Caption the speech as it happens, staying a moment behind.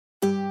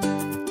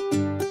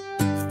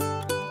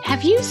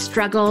Have you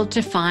struggled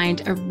to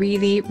find a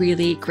really,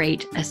 really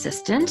great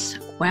assistant?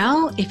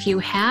 Well, if you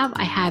have,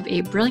 I have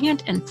a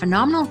brilliant and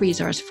phenomenal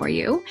resource for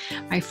you,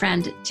 my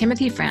friend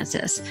Timothy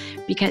Francis,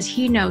 because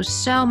he knows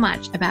so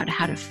much about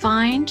how to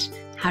find,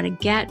 how to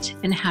get,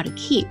 and how to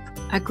keep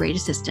a great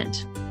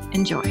assistant.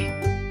 Enjoy.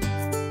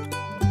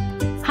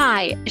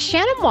 Hi,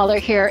 Shannon Waller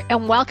here,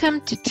 and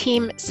welcome to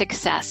Team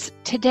Success.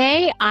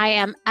 Today, I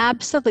am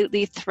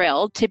absolutely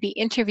thrilled to be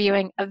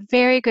interviewing a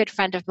very good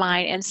friend of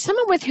mine and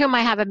someone with whom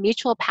I have a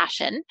mutual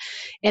passion,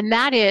 and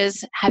that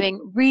is having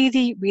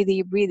really,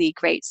 really, really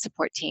great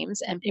support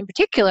teams, and in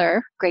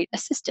particular, great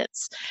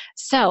assistants.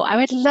 So I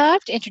would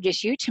love to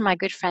introduce you to my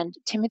good friend,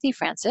 Timothy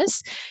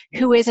Francis,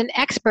 who is an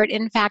expert,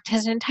 in fact,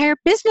 has an entire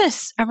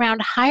business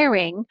around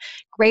hiring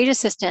great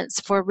assistants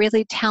for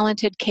really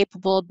talented,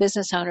 capable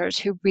business owners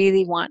who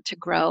really want to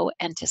grow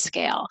and to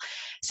scale.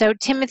 So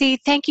Timothy,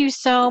 thank you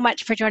so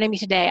much for joining me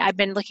today. I've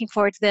been looking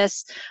forward to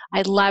this.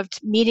 I loved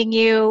meeting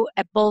you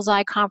at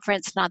Bullseye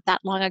Conference not that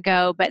long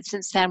ago, but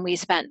since then we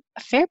spent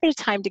a fair bit of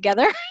time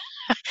together,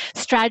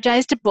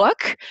 strategized a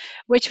book,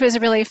 which was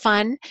really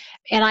fun.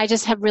 And I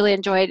just have really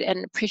enjoyed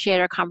and appreciate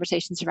our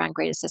conversations around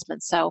great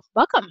assistants. So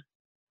welcome.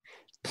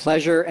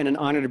 Pleasure and an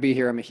honor to be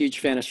here. I'm a huge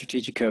fan of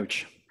Strategic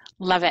Coach.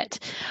 Love it.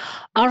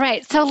 All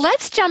right, so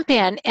let's jump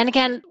in. And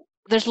again,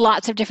 there's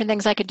lots of different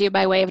things I could do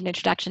by way of an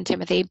introduction,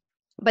 Timothy.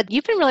 But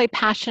you've been really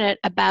passionate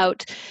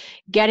about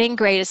getting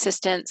great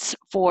assistants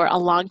for a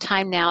long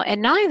time now.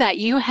 And not only that,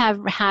 you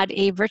have had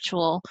a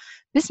virtual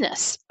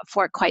business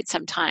for quite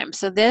some time.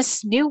 So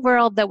this new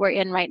world that we're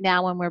in right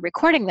now when we're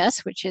recording this,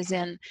 which is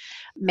in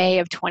May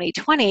of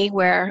 2020,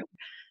 where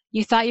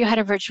you thought you had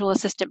a virtual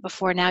assistant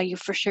before, now you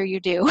for sure you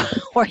do,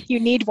 or you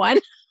need one.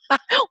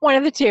 One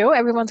of the two,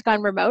 everyone's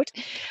gone remote.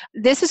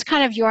 This is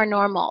kind of your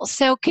normal.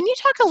 So can you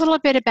talk a little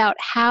bit about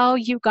how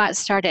you got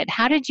started?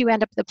 How did you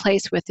end up at the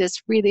place with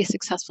this really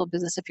successful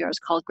business of yours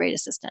called Great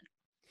Assistant?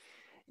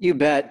 You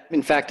bet.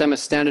 In fact, I'm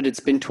astounded. It's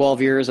been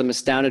 12 years. I'm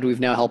astounded.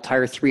 We've now helped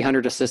hire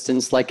 300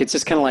 assistants. Like, it's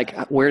just kind of like,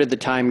 where did the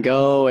time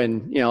go?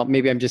 And,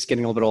 maybe I'm just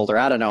getting a little bit older.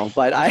 I don't know.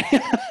 But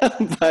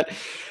but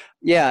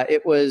yeah,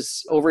 it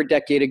was over a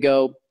decade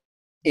ago.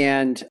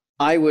 And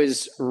I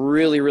was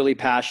really, really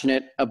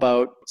passionate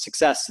about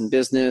success in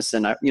business.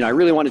 And I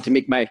really wanted to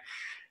make my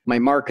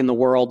mark in the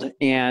world.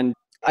 And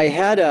I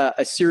had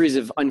a series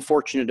of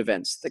unfortunate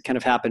events that kind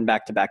of happened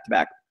back to back to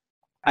back.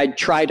 I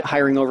tried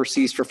hiring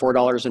overseas for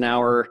 $4 an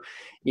hour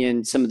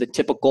in some of the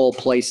typical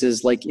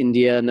places like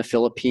India and the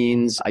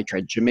Philippines. I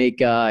tried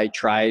Jamaica. I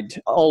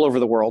tried all over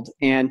the world.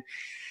 And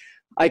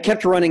I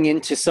kept running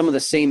into some of the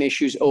same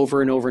issues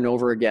over and over and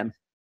over again.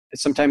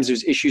 Sometimes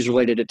there's issues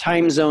related to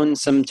time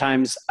zones.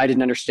 Sometimes I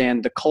didn't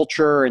understand the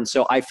culture, and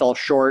so I fell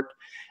short.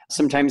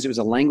 Sometimes it was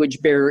a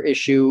language barrier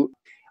issue.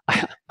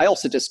 I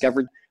also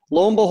discovered,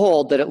 lo and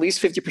behold, that at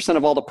least 50%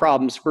 of all the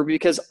problems were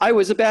because I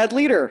was a bad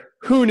leader.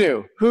 Who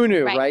knew,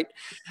 right?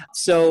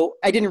 So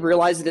I didn't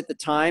realize it at the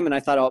time, and I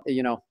thought,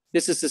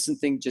 this assistant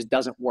thing just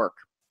doesn't work.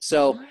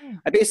 So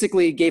I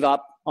basically gave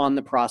up on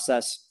the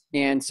process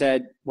and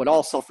said what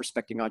all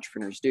self-respecting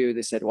entrepreneurs do.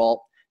 They said,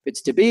 well, if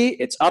it's to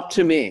be, it's up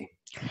to me.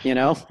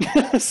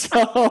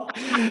 So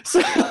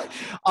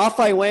off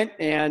I went.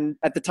 And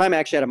at the time, I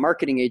actually had a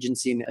marketing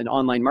agency, an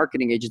online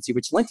marketing agency,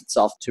 which lent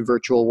itself to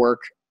virtual work.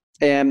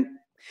 And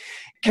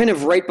kind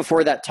of right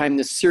before that time,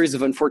 this series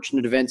of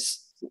unfortunate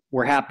events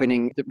were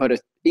happening, about an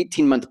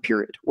 18-month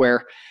period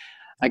where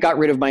I got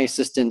rid of my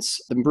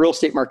assistants. The real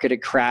estate market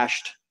had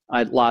crashed.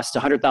 I'd lost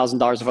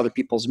 $100,000 of other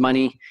people's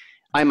money.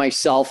 I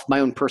myself,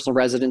 my own personal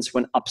residence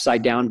went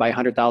upside down by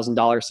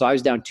 $100,000. So I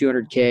was down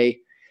 $200K.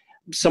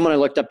 Someone I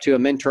looked up to, a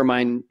mentor of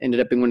mine, ended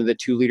up being one of the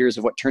two leaders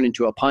of what turned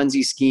into a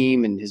Ponzi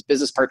scheme, and his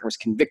business partner was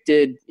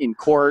convicted in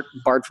court,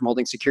 barred from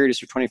holding securities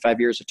for 25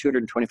 years, a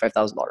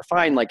 $225,000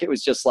 fine. Like, it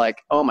was just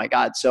like, oh my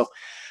God. So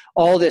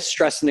all this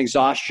stress and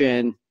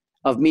exhaustion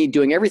of me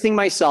doing everything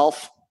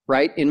myself,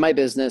 right, in my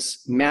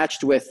business,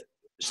 matched with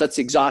such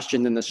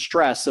exhaustion and the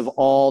stress of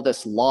all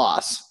this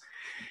loss.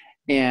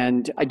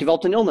 And I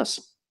developed an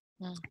illness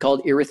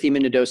called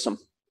erythema nodosum.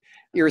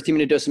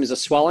 Erythema nodosum is a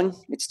swelling.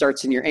 It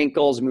starts in your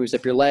ankles, moves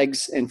up your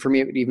legs. And for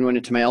me, it even went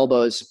into my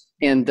elbows.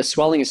 And the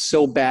swelling is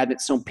so bad,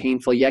 it's so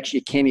painful, you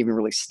can't even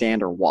really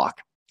stand or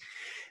walk.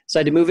 So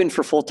I had to move in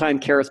for full-time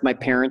care with my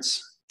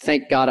parents.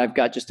 Thank God I've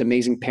got just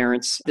amazing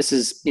parents. This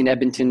is in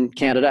Edmonton,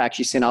 Canada,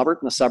 actually St. Albert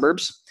in the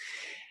suburbs.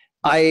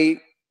 I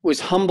was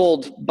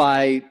humbled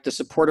by the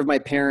support of my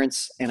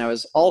parents. And I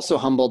was also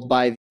humbled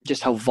by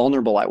just how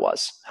vulnerable I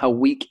was, how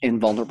weak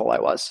and vulnerable I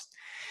was.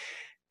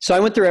 So I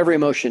went through every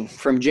emotion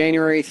from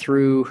January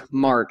through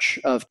March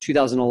of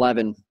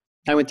 2011.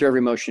 I went through every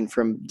emotion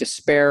from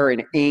despair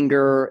and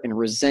anger and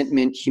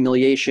resentment,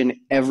 humiliation,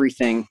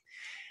 everything.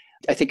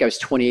 I think I was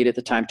 28 at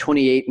the time,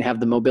 28 and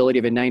have the mobility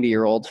of a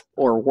 90-year-old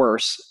or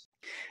worse.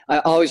 I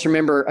always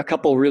remember a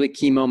couple really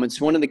key moments.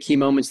 One of the key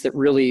moments that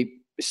really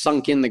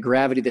sunk in the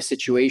gravity of the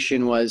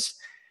situation was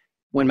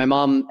when my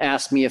mom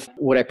asked me if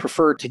would I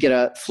prefer to get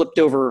a flipped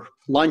over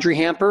laundry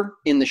hamper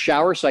in the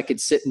shower so I could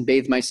sit and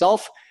bathe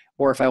myself,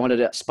 or if I wanted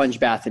a sponge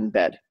bath in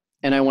bed.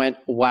 And I went,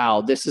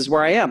 wow, this is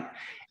where I am.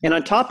 And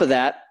on top of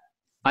that,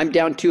 I'm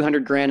down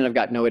 200 grand and I've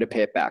got no way to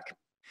pay it back.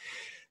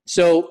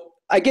 So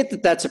I get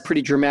that that's a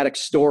pretty dramatic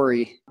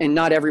story, and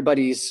not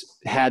everybody's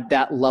had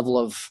that level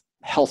of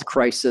health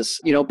crisis,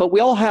 but we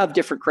all have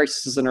different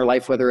crises in our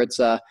life, whether it's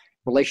a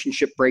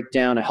relationship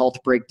breakdown, a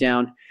health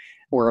breakdown,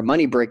 or a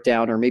money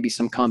breakdown, or maybe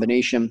some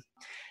combination.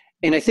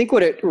 And I think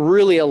what it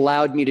really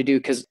allowed me to do,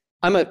 because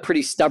I'm a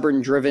pretty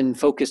stubborn, driven,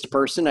 focused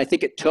person, I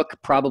think it took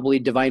probably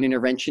divine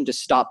intervention to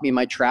stop me in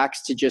my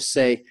tracks to just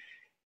say,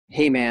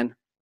 hey man,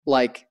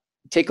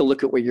 take a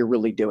look at what you're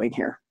really doing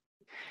here.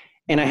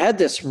 And I had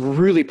this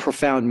really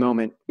profound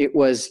moment. It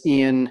was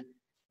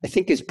I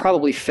think it's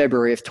probably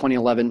February of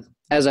 2011,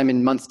 as I'm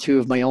in month 2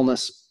 of my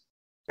illness.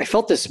 I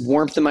felt this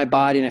warmth in my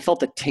body and I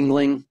felt a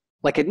tingling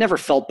like I'd never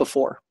felt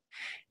before.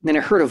 And then I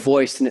heard a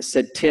voice and it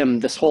said, Tim,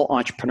 this whole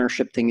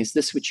entrepreneurship thing, is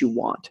this what you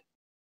want?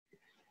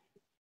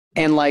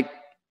 And I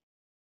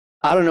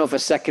don't know if a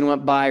second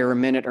went by or a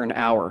minute or an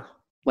hour,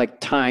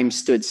 time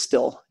stood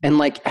still.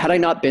 And had I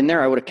not been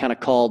there, I would have kind of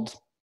called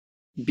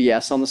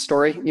BS on the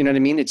story. You know what I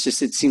mean? It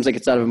seems like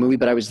it's out of a movie,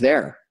 but I was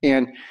there.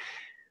 And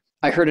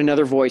I heard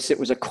another voice. It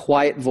was a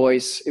quiet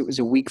voice. It was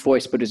a weak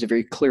voice, but it was a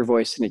very clear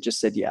voice. And it just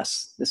said,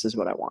 yes, this is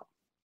what I want.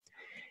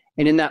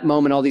 And in that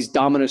moment, all these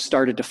dominoes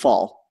started to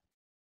fall.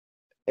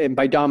 And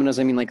by dominoes,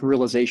 I mean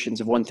realizations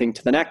of one thing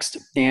to the next.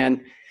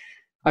 And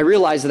I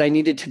realized that I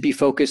needed to be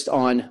focused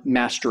on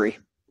mastery.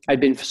 I'd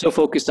been so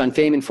focused on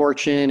fame and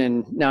fortune,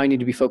 and now I need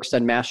to be focused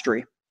on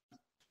mastery.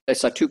 I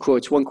saw 2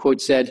 quotes. One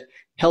quote said,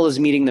 hell is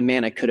meeting the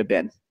man I could have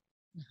been.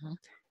 Mm-hmm.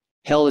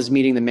 Hell is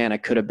meeting the man I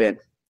could have been.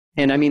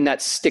 And I mean,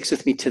 that sticks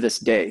with me to this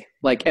day.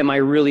 Am I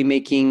really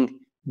making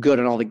good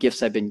on all the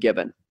gifts I've been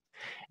given?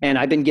 And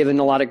I've been given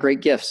a lot of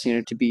great gifts,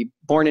 to be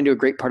born into a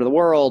great part of the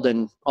world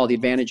and all the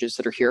advantages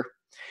that are here.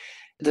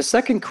 The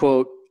second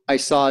quote I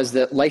saw is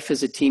that life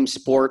is a team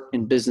sport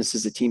and business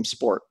is a team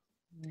sport.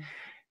 Mm.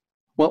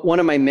 One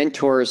of my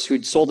mentors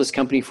who'd sold his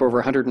company for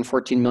over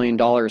 $114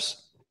 million,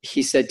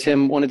 he said,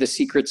 Tim, one of the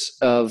secrets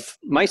of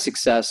my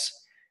success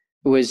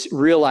was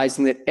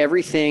realizing that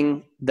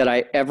everything that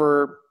I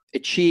ever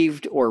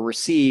achieved or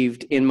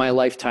received in my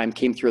lifetime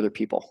came through other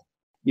people.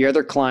 Your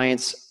other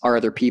clients are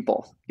other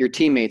people. Your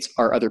teammates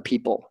are other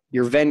people.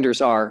 Your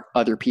vendors are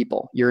other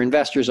people. Your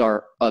investors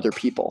are other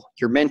people.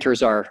 Your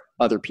mentors are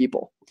other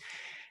people.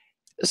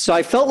 So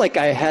I felt like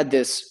I had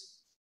this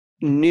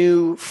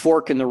new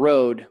fork in the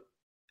road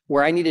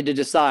where I needed to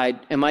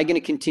decide, am I going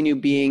to continue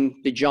being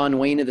the John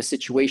Wayne of the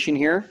situation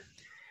here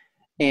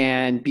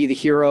and be the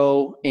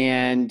hero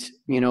and,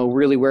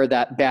 really wear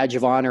that badge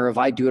of honor of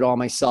I do it all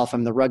myself.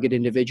 I'm the rugged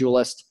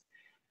individualist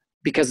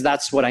because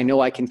that's what I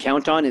know I can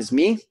count on is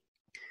me.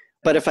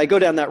 But if I go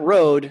down that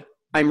road,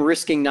 I'm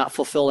risking not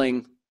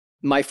fulfilling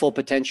my full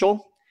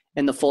potential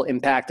and the full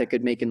impact I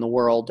could make in the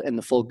world and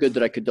the full good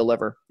that I could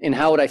deliver. And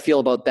how would I feel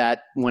about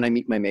that when I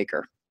meet my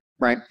maker,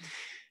 right?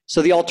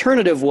 So the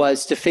alternative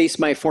was to face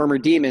my former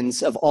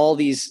demons of all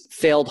these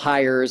failed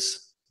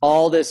hires,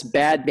 all this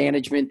bad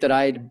management that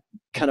I'd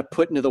kind of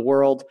put into the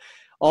world,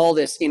 all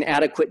this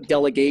inadequate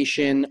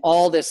delegation,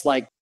 all this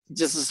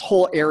just this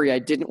whole area I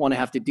didn't want to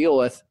have to deal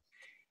with.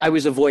 I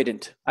was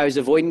avoidant. I was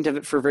avoidant of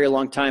it for a very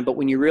long time. But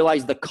when you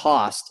realize the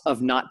cost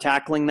of not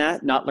tackling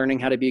that, not learning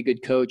how to be a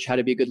good coach, how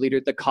to be a good leader,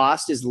 the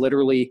cost is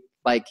literally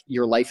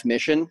your life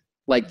mission,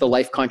 the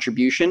life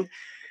contribution.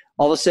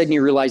 All of a sudden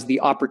you realize the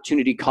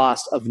opportunity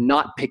cost of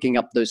not picking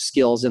up those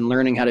skills and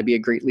learning how to be a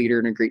great leader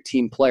and a great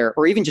team player,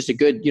 or even just you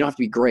don't have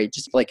to be great,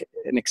 just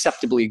an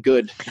acceptably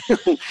good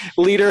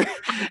leader,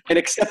 an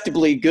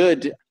acceptably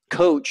good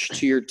coach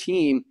to your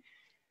team.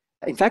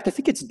 In fact, I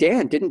think it's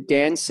Dan. Didn't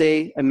Dan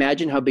say,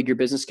 imagine how big your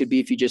business could be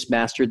if you just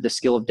mastered the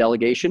skill of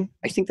delegation?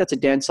 I think that's a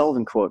Dan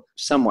Sullivan quote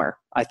somewhere.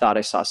 I thought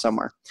I saw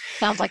somewhere.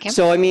 Sounds like him.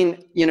 So, I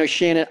mean,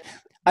 Shannon,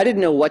 I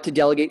didn't know what to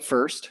delegate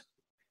first.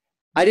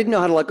 I didn't know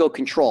how to let go of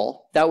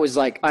control. That was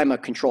I'm a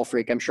control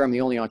freak. I'm sure I'm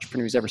the only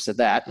entrepreneur who's ever said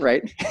that,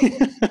 right?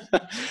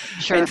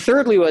 Sure. And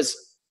thirdly was,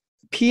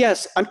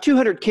 P.S., I'm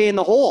 200K in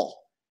the hole.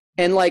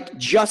 And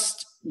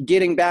just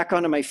getting back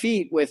onto my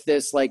feet with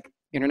this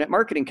internet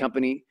marketing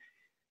company.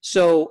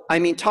 So, I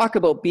mean, talk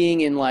about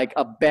being in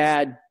a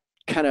bad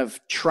kind of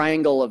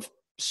triangle of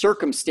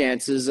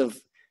circumstances of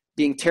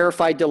being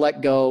terrified to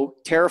let go,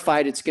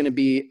 terrified it's going to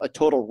be a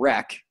total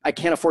wreck. I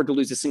can't afford to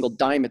lose a single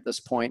dime at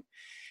this point.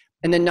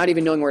 And then not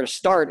even knowing where to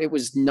start. It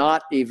was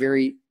not a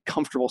very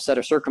comfortable set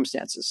of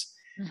circumstances.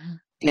 Mm-hmm.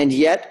 And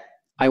yet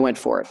I went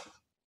for it.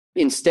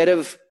 Instead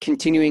of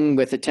continuing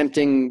with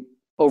attempting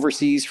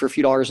overseas for a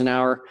few dollars an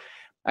hour,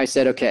 I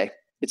said, okay,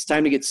 it's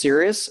time to get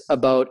serious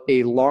about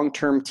a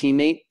long-term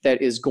teammate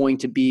that is going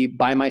to be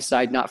by my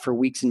side, not for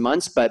weeks and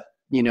months, but,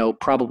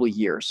 probably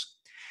years.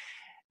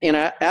 And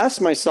I asked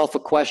myself a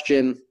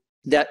question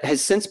that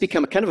has since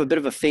become kind of a bit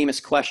of a famous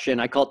question.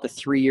 I call it the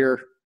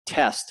 3-year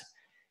test.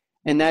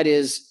 And that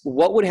is,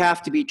 what would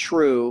have to be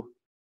true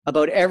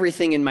about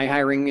everything in my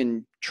hiring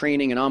and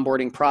training and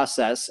onboarding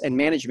process and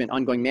management,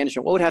 ongoing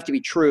management? What would have to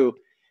be true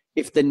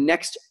if the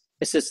next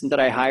assistant that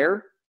I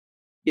hire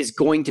is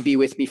going to be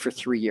with me for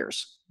 3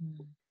 years?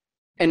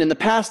 And in the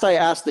past, I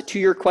asked the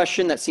 2-year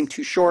question that seemed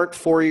too short,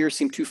 4 years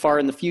seemed too far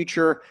in the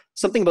future,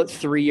 something about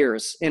 3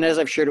 years. And as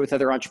I've shared with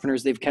other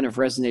entrepreneurs, they've kind of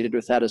resonated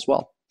with that as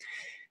well.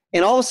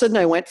 And all of a sudden,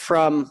 I went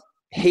from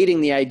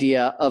hating the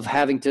idea of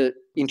having to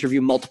interview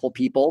multiple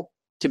people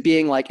to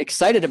being like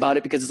excited about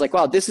it because it's like,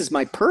 wow, this is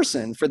my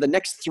person for the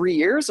next 3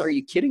 years. Are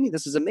you kidding me?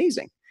 This is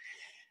amazing.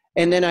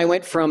 And then I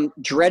went from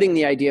dreading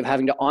the idea of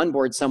having to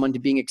onboard someone to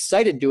being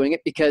excited doing it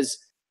because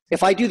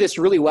if I do this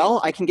really well,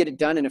 I can get it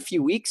done in a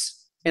few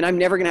weeks and I'm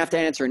never going to have to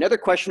answer another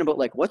question about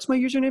like, what's my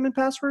username and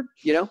password,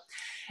 you know?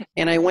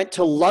 And I went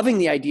to loving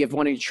the idea of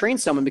wanting to train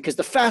someone because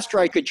the faster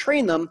I could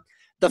train them,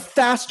 the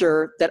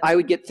faster that I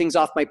would get things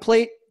off my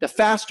plate, the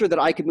faster that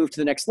I could move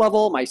to the next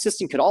level. My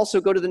assistant could also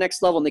go to the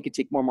next level and they could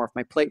take more and more off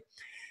my plate.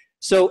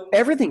 So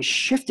everything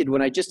shifted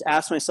when I just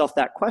asked myself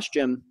that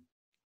question.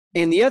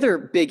 And the other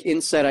big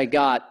insight I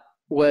got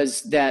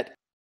was that,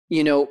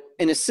 you know,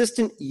 an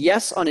assistant,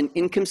 yes, on an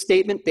income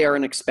statement, they are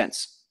an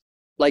expense.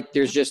 Like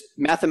there's just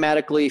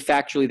mathematically,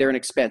 factually, they're an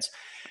expense.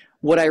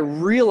 What I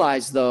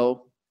realized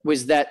though,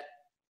 was that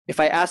if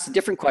I asked a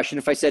different question,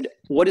 if I said,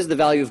 what is the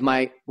value of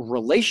my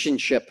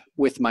relationship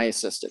with my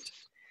assistant?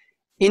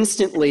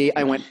 Instantly,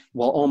 I went,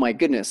 well, oh my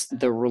goodness,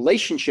 the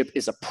relationship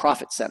is a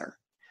profit center.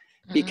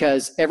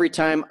 Because every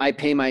time I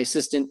pay my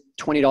assistant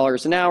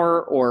 $20 an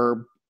hour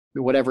or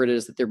whatever it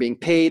is that they're being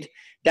paid,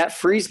 that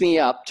frees me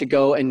up to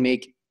go and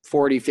make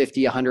 40,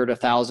 50, 100,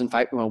 1,000,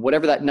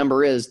 whatever that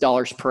number is,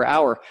 dollars per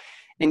hour.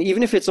 And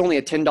even if it's only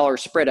a $10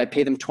 spread, I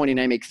pay them 20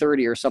 and I make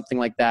 30 or something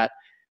like that.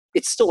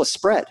 It's still a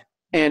spread.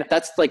 And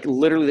that's like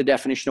literally the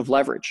definition of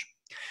leverage.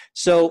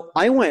 So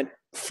I went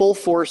full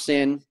force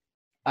in.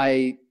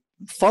 I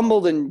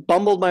fumbled and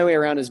bumbled my way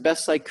around as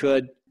best I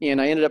could.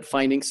 And I ended up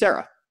finding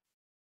Sarah.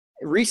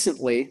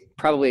 Recently,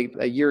 probably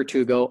a year or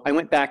two ago, I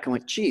went back and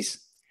went, geez,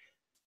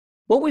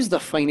 what was the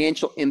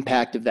financial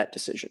impact of that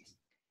decision?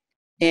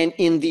 And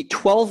in the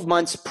 12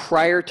 months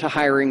prior to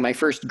hiring my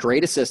first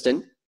great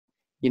assistant,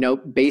 you know,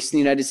 based in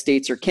the United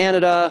States or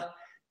Canada,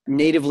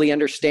 natively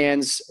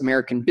understands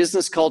American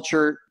business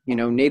culture, you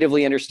know,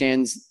 natively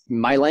understands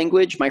my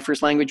language, my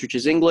first language, which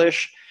is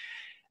English,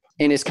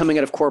 and is coming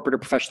out of corporate or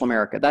professional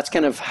America. That's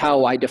kind of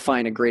how I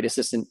define a great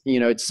assistant. You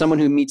know, it's someone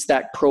who meets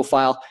that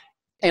profile.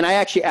 And I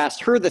actually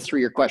asked her the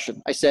 3-year question.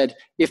 I said,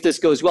 if this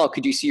goes well,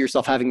 could you see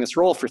yourself having this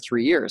role for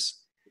 3 years?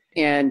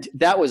 And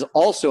that was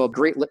also a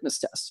great litmus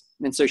test.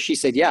 And so she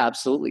said, yeah,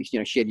 absolutely. You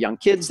know, she had young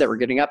kids that were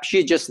getting up. She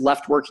had just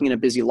left working in a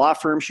busy law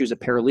firm. She was a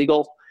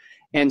paralegal.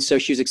 And so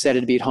she was excited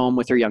to be at home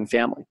with her young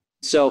family.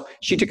 So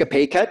she took a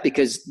pay cut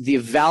because the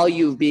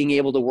value of being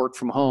able to work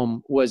from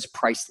home was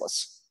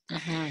priceless,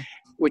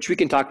 which we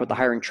can talk about the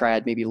hiring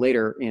triad maybe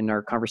later in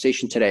our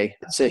conversation today.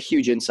 It's a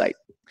huge insight.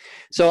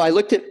 So I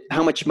looked at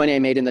how much money I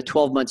made in the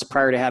 12 months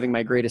prior to having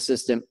my great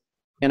assistant,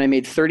 and I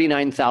made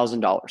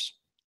 $39,000.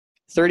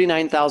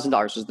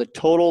 $39,000 was the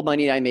total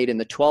money I made in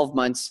the 12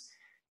 months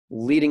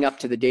leading up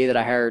to the day that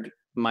I hired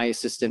my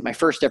assistant, my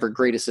first ever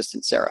great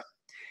assistant, Sarah.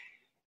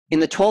 In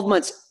the 12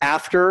 months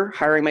after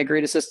hiring my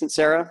great assistant,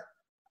 Sarah,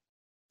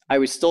 I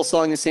was still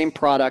selling the same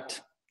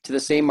product to the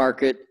same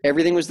market.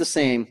 Everything was the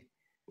same.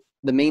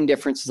 The main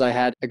difference is I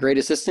had a great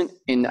assistant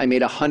and I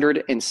made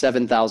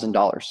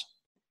 $107,000.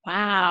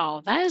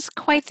 Wow, that is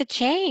quite the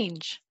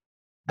change.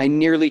 I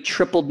nearly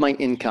tripled my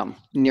income,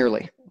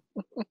 nearly.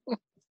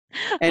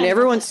 And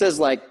everyone says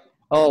like,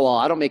 oh, well,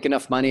 I don't make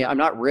enough money. I'm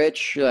not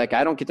rich. Like,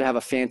 I don't get to have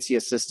a fancy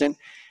assistant.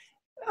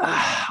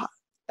 I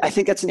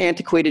think that's an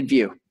antiquated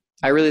view.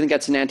 I really think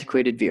that's an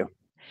antiquated view.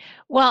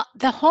 Well,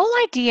 the whole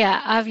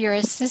idea of your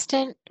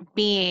assistant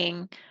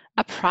being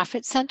a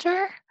profit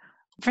center,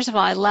 first of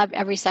all, I love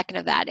every second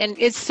of that. And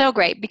it's so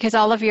great because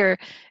all of your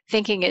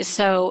thinking is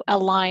so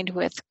aligned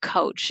with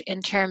coach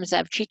in terms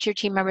of treat your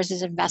team members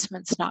as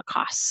investments, not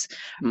costs,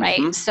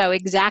 right? So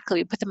exactly,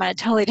 we put them on a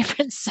totally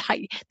different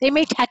side. They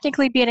may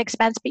technically be an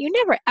expense, but you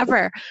never,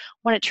 ever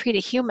want to treat a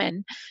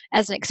human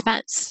as an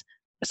expense.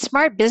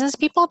 Smart business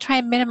people try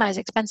and minimize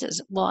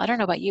expenses. Well, I don't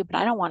know about you, but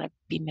I don't want to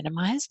be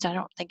minimized. I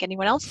don't think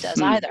anyone else does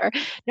either.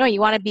 No, you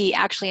want to be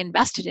actually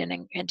invested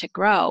in and to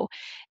grow.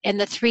 And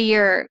the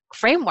 3-year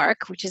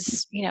framework, which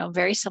is, you know,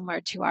 very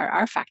similar to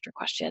our factor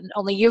question,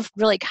 only you've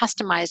really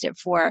customized it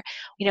for,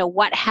 you know,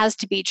 what has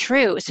to be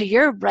true. So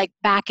you're like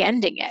back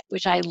ending it,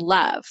 which I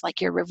love.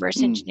 Like you're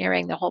reverse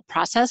engineering the whole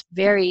process.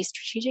 Very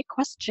strategic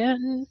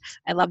question.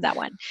 I love that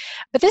one.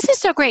 But this is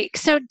so great.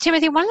 So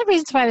Timothy, one of the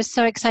reasons why I was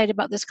so excited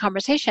about this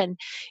conversation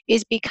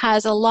is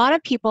because a lot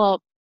of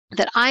people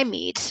that I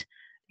meet,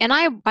 and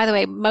I, by the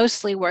way,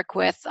 mostly work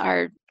with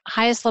our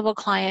highest level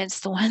clients,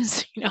 the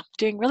ones, you know,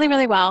 doing really,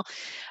 really well,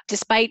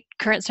 despite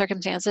current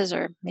circumstances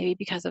or maybe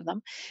because of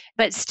them.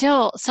 But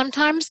still,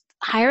 sometimes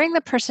hiring the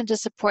person to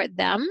support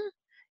them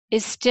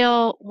is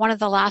still one of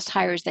the last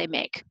hires they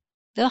make.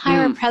 They'll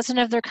hire a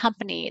president of their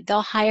company.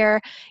 They'll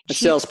hire a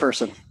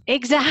salesperson.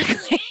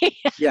 Exactly.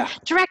 Yeah.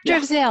 Director Yeah.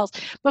 of sales,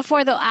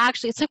 before they'll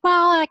actually, it's like,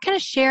 well, I kind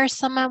of share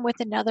someone with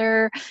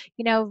another,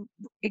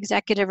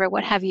 executive or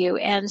what have you.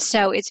 And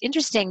so it's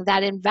interesting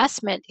that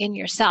investment in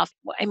yourself.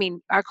 I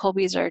mean, our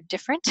Colbys are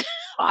different,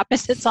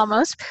 opposites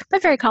almost,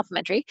 but very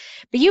complementary.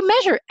 But you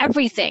measure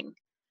everything.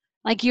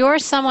 Like you're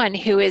someone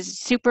who is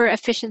super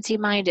efficiency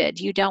minded.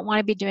 You don't want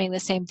to be doing the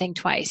same thing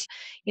twice.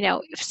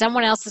 If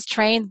someone else is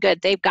trained, good,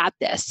 they've got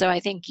this. So I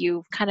think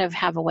you kind of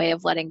have a way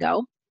of letting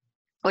go,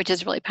 which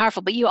is really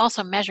powerful. But you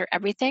also measure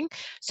everything.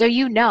 So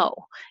you know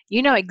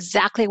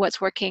exactly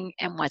what's working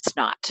and what's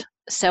not.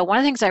 So one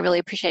of the things I really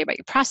appreciate about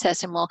your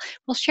process, and we'll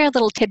share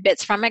little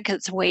tidbits from it because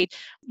it's way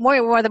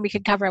more than we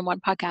could cover in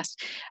one podcast.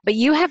 But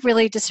you have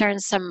really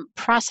discerned some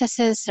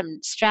processes, some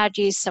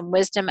strategies, some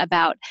wisdom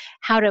about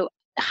how to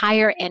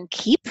hire and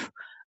keep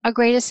a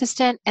great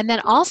assistant, and then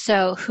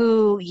also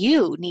who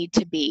you need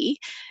to be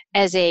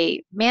as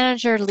a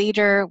manager,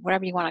 leader,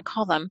 whatever you want to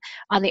call them,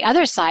 on the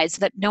other side so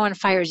that no one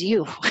fires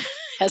you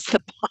as the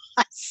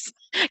boss,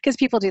 because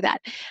people do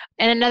that.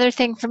 And another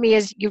thing for me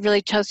is you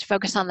really chose to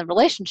focus on the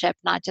relationship,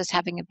 not just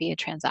having it be a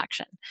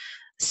transaction.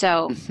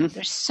 So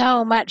there's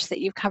so much that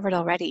you've covered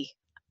already.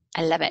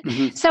 I love it.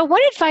 Mm-hmm. So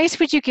what advice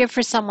would you give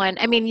for someone?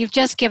 I mean, you've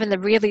just given the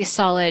really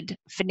solid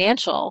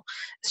financial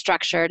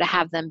structure to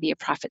have them be a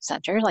profit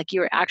center. Like you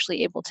were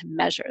actually able to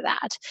measure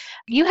that.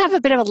 You have a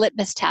bit of a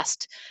litmus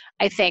test,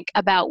 I think,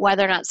 about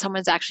whether or not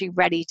someone's actually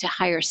ready to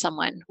hire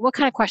someone. What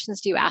kind of questions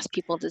do you ask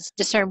people to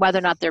discern whether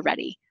or not they're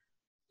ready?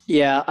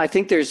 Yeah, I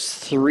think there's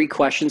 3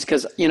 questions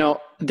because,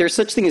 there's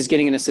such thing as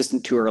getting an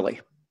assistant too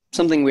early.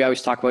 Something we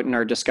always talk about in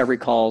our discovery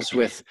calls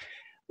with,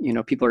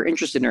 people who are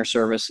interested in our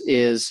service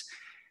is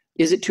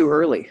it too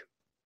early?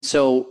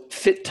 So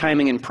fit,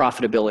 timing, and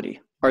profitability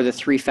are the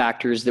 3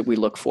 factors that we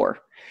look for.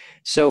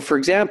 So for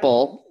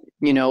example,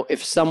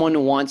 if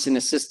someone wants an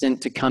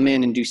assistant to come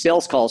in and do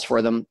sales calls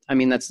for them,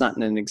 that's not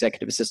an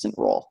executive assistant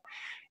role.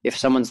 If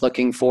someone's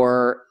looking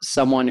for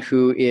someone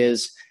who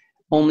is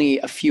only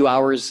a few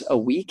hours a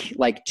week,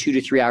 like 2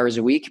 to 3 hours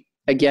a week,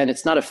 again,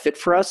 it's not a fit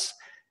for us.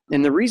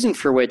 And the reason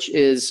for which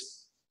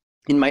is,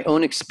 in my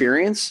own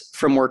experience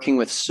from working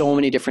with so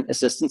many different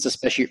assistants,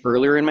 especially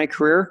earlier in my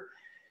career,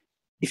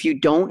 if you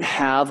don't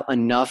have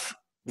enough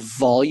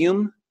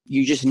volume,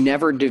 you just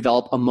never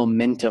develop a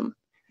momentum.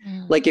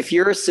 Like if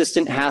your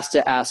assistant has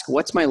to ask,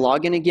 what's my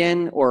login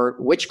again? Or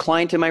which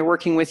client am I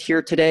working with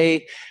here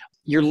today?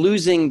 You're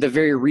losing the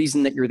very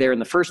reason that you're there in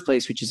the first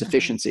place, which is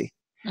efficiency.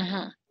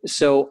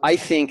 So I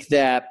think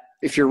that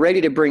if you're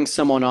ready to bring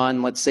someone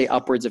on, let's say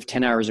upwards of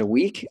 10 hours a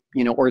week,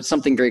 or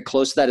something very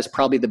close to that is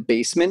probably the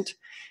basement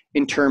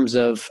in terms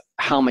of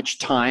how much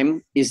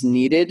time is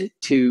needed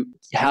to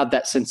have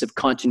that sense of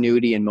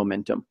continuity and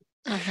momentum.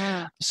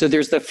 So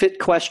there's the fit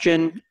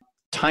question,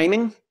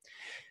 timing.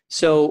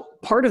 So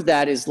part of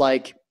that is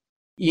like,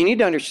 you need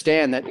to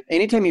understand that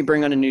anytime you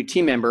bring on a new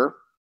team member,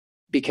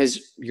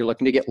 because you're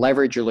looking to get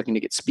leverage, you're looking to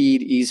get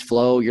speed, ease,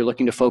 flow, you're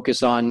looking to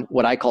focus on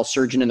what I call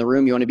surgeon in the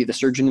room. You want to be the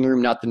surgeon in the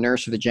room, not the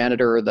nurse or the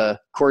janitor or the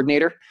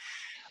coordinator.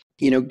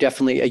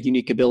 Definitely a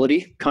unique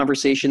ability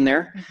conversation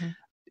there.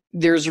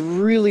 There's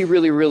really,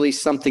 really, really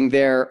something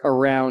there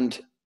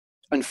around,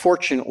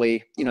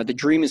 unfortunately, the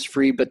dream is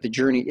free, but the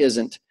journey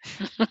isn't.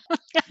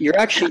 You're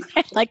actually...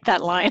 I like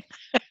that line.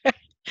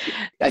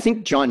 I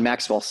think John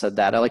Maxwell said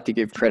that. I like to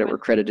give credit where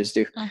credit is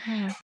due.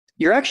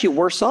 You're actually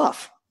worse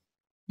off.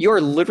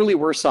 You're literally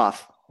worse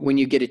off when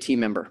you get a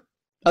team member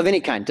of any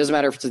kind. Doesn't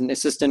matter if it's an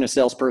assistant, a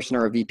salesperson,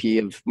 or a VP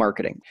of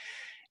marketing.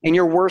 And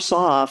you're worse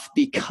off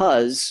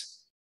because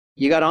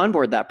you got to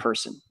onboard that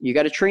person. You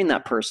got to train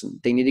that person.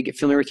 They need to get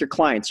familiar with your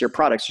clients, your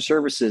products, your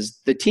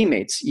services, the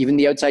teammates, even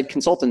the outside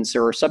consultants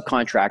or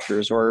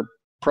subcontractors or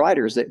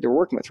providers that they're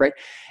working with, right?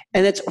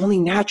 And that's only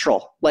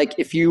natural. Like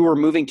if you were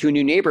moving to a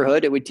new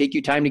neighborhood, it would take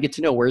you time to get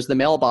to know where's the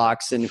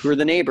mailbox and who are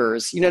the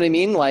neighbors. You know what I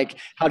mean? Like,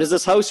 how does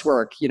this house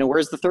work?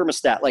 Where's the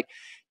thermostat? Like,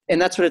 and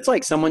that's what it's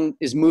like. Someone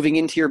is moving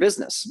into your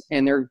business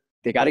and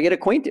they got to get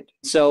acquainted.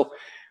 So,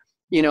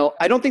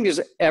 I don't think there's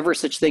ever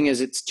such thing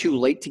as it's too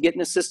late to get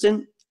an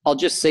assistant. I'll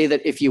just say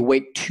that if you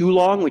wait too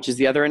long, which is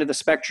the other end of the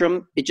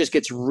spectrum, it just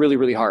gets really,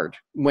 really hard.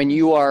 When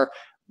you are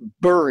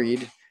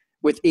buried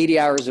with 80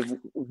 hours of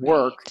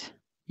work,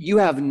 you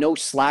have no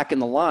slack in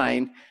the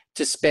line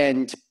to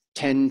spend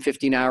 10,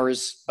 15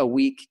 hours a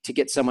week to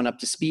get someone up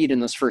to speed in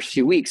those first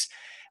few weeks,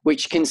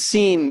 which can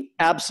seem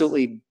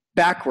absolutely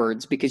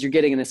backwards because you're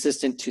getting an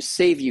assistant to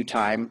save you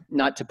time,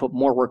 not to put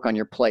more work on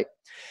your plate.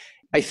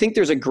 I think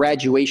there's a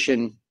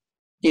graduation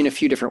in a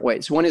few different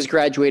ways. One is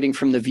graduating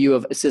from the view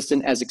of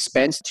assistant as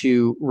expense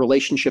to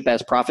relationship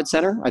as profit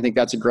center. I think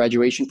that's a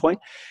graduation point.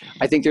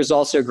 I think there's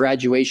also a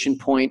graduation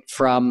point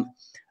from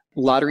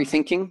lottery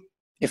thinking.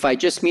 If I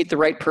just meet the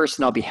right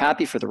person, I'll be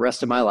happy for the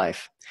rest of my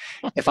life.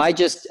 If I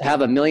just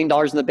have $1 million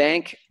in the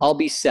bank, I'll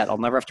be set. I'll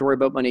never have to worry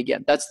about money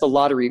again. That's the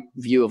lottery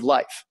view of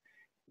life.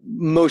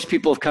 Most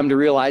people have come to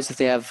realize that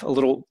they have a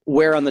little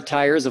wear on the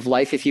tires of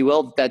life, if you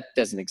will, that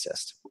doesn't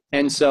exist.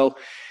 And so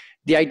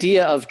the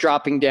idea of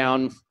dropping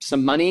down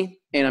some money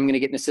and I'm going to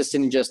get an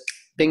assistant and just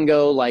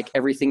bingo, like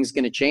everything's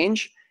going to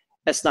change,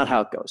 that's not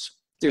how it goes.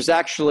 There's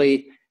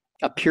actually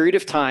a period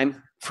of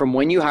time from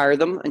when you hire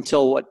them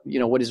until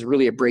what is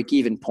really a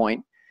break-even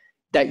point,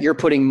 that you're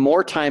putting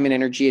more time and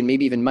energy and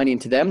maybe even money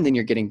into them than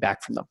you're getting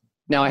back from them.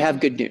 Now, I have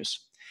good news.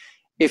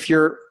 If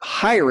you're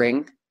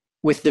hiring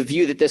with the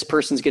view that this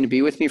person's going to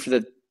be with me for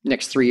the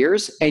next 3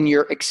 years and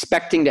you're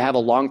expecting to have a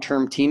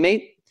long-term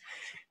teammate,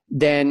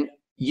 then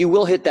you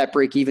will hit that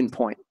break-even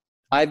point.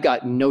 I've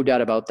got no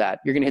doubt about that.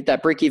 You're going to hit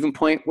that break-even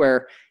point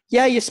where,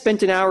 yeah, you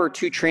spent an hour or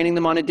two training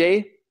them on a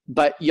day,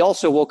 but you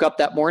also woke up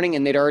that morning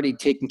and they'd already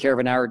taken care of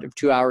an hour to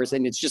 2 hours,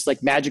 and it's just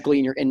like magically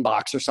in your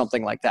inbox or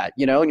something like that,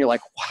 and you're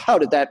like, how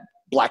did that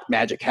black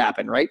magic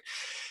happen, right?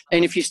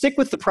 And if you stick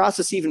with the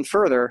process even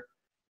further,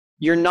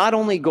 you're not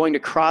only going to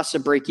cross a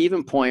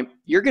break-even point,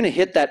 you're going to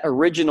hit that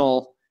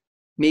original,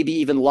 maybe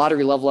even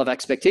lottery level of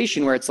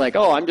expectation where it's like,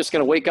 oh, I'm just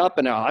going to wake up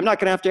and I'm not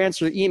going to have to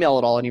answer the email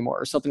at all anymore,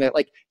 or something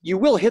like you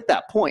will hit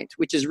that point,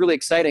 which is really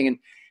exciting. And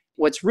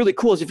what's really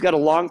cool is if you've got a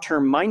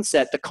long-term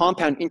mindset, the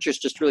compound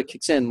interest just really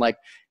kicks in. Like,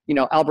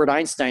 Albert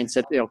Einstein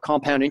said,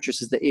 compound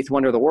interest is the eighth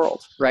wonder of the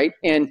world, right?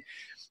 And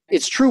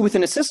it's true with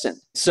an assistant.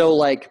 So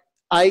like,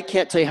 I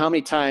can't tell you how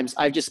many times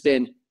I've just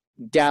been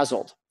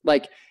dazzled.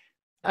 Like,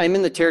 I'm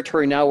in the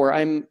territory now where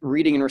I'm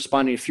reading and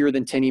responding to fewer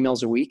than 10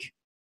 emails a week.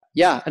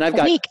 Yeah. And I've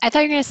got... A week? I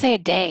thought you were going to say a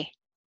day.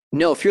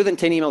 No, fewer than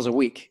 10 emails a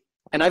week.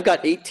 And I've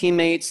got 8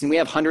 teammates and we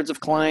have hundreds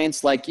of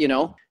clients. Like,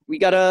 we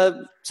got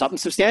something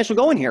substantial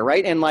going here,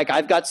 right? And like,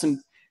 I've got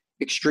some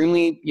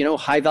extremely,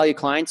 high value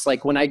clients.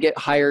 Like when I get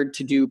hired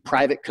to do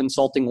private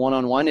consulting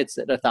one-on-one, it's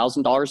at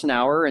 $1,000 an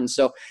hour. And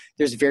so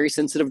there's very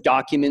sensitive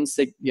documents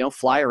that,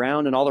 fly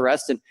around and all the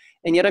rest.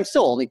 And yet I'm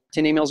still only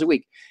 10 emails a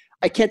week.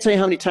 I can't tell you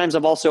how many times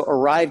I've also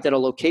arrived at a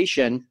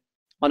location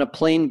on a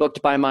plane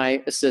booked by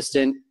my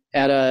assistant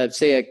at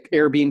say an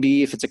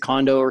Airbnb, if it's a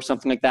condo or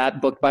something like that,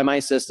 booked by my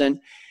assistant.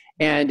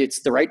 And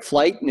it's the right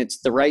flight and it's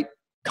the right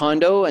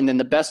condo. And then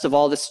the best of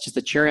all this, just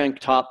the cherry on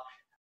top,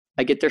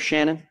 I get there,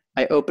 Shannon,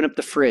 I open up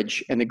the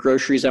fridge and the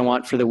groceries I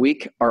want for the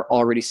week are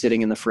already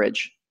sitting in the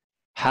fridge.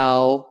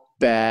 How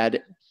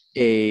bad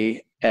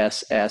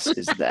ASS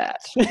is that?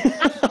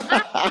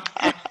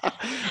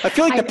 I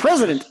feel like the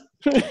president.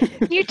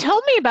 You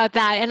told me about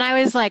that and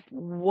I was like,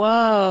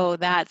 whoa,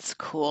 that's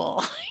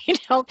cool.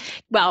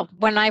 Well,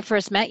 when I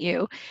first met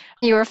you,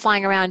 you were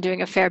flying around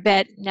doing a fair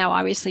bit. Now,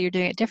 obviously, you're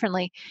doing it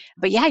differently.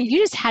 But yeah, you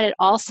just had it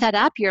all set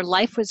up. Your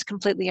life was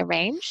completely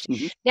arranged.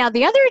 Mm-hmm. Now,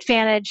 the other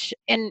advantage,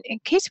 and in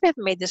case we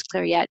haven't made this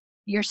clear yet,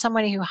 you're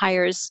somebody who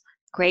hires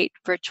great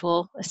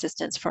virtual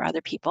assistants for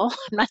other people.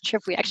 I'm not sure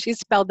if we actually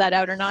spelled that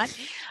out or not,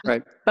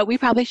 right? But we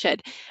probably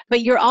should.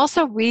 But you're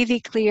also really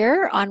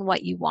clear on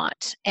what you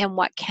want and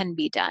what can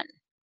be done.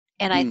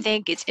 And I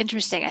think it's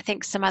interesting. I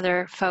think some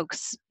other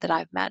folks that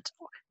I've met,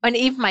 and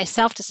even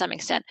myself to some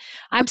extent,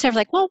 I'm sort of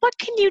like, well, what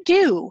can you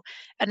do?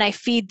 And I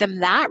feed them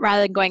that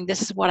rather than going,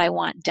 this is what I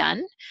want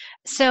done.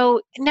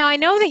 So now I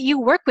know that you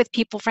work with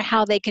people for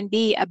how they can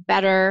be a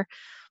better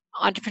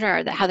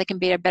entrepreneur, that how they can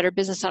be a better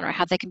business owner,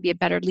 how they can be a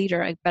better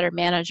leader, a better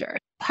manager.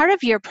 Part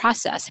of your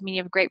process, I mean, you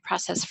have a great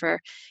process for,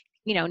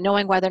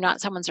 knowing whether or not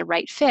someone's a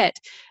right fit,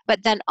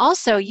 but then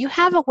also you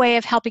have a way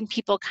of helping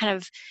people kind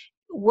of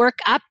work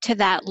up to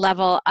that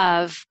level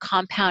of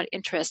compound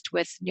interest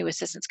with new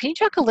assistants. Can you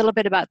talk a little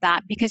bit about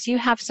that? Because you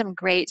have some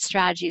great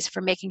strategies for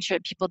making sure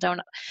that people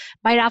don't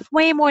bite off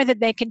way more than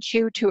they can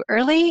chew too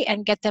early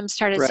and get them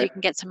started right, so you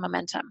can get some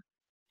momentum.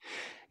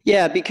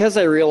 Yeah, because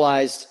I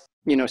realized,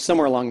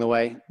 somewhere along the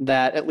way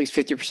that at least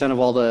 50% of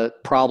all the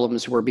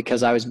problems were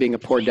because I was being a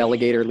poor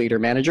delegator, leader,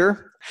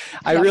 manager.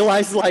 I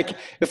realized like,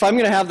 if I'm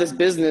going to have this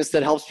business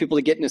that helps people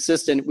to get an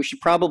assistant, we should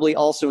probably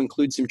also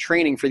include some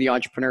training for the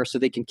entrepreneur so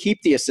they can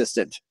keep the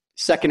assistant.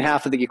 Second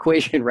half of the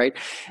equation, right?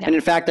 Yep. And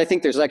in fact, I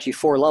think there's actually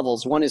 4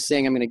 levels. One is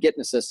saying I'm going to get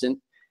an assistant.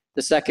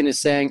 The second is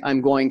saying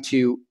I'm going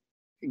to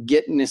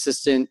get an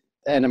assistant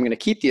and I'm going to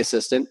keep the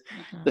assistant.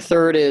 Mm-hmm. The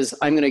third is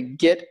I'm going to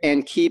get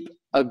and keep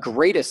a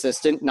great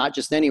assistant, not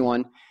just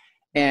anyone.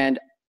 And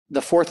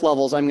the fourth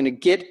level is I'm going to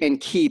get and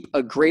keep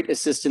a great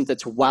assistant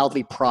that's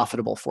wildly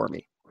profitable for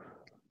me.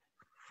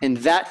 And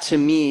that to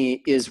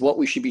me is what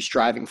we should be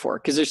striving for.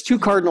 Because there's 2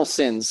 cardinal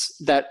sins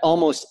that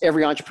almost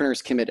every entrepreneur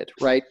is committed,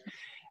 right?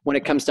 When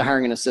it comes to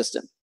hiring an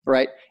assistant,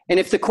 right? And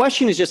if the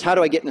question is just how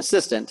do I get an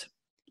assistant,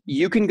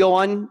 you can go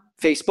on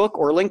Facebook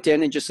or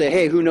LinkedIn and just say,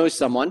 hey, who knows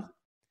someone?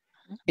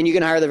 And you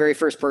can hire the very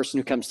first person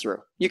who comes through.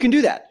 You can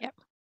do that. Yep.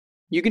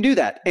 You can do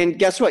that. And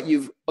guess what?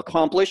 You've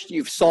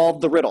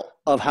solved the riddle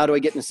of how do I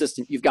get an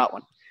assistant? You've got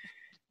one.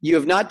 You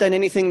have not done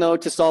anything though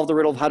to solve the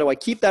riddle of how do I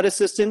keep that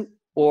assistant,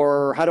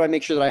 or how do I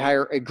make sure that I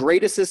hire a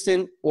great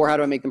assistant, or how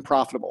do I make them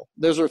profitable?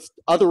 Those are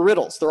other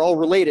riddles. They're all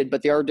related,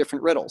 but they are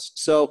different riddles.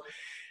 So,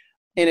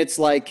 and it's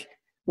like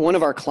one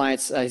of our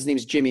clients, his name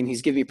is Jimmy, and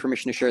he's given me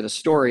permission to share the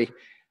story.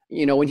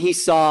 When he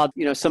saw,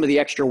 some of the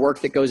extra work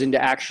that goes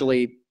into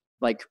actually,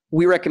 like,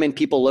 we recommend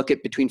people look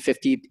at between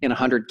 50 and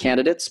 100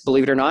 candidates,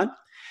 believe it or not.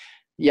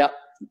 Yeah,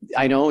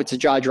 I know it's a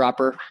jaw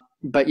dropper,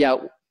 but yeah.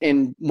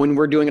 And when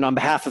we're doing it on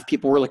behalf of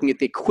people, we're looking at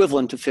the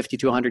equivalent of 50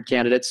 to 100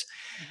 candidates.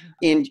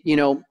 And,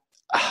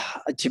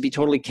 to be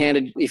totally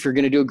candid, if you're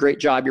going to do a great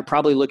job, you're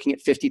probably looking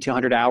at 50 to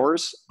 100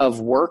 hours of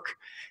work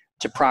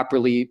to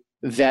properly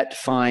vet,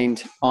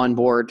 find,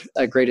 onboard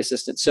a great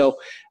assistant. So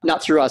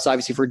not through us,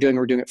 obviously, if we're doing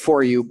it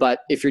for you, but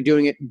if you're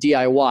doing it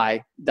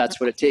DIY,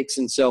 that's what it takes.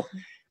 And so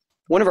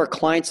one of our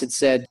clients had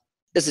said,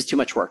 this is too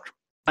much work.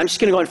 I'm just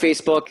going to go on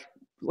Facebook.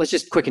 Let's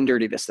just quick and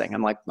dirty this thing.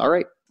 I'm like, all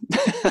right,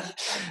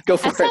 go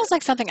for it. That sounds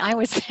like something I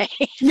would say.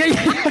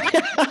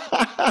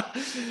 Yeah.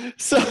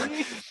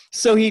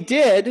 So he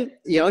did,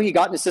 he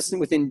got an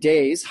assistant within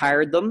days,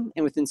 hired them,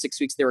 and within 6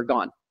 weeks they were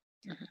gone.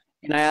 Mm-hmm.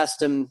 And I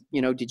asked him,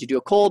 did you do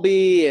a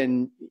Colby?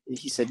 And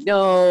he said,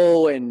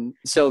 no. And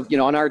so,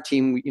 on our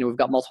team, we've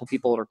got multiple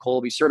people that are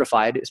Colby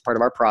certified as part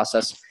of our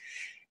process.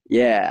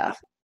 Yeah.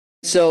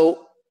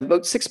 So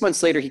about 6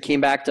 months later, he came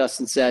back to us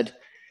and said,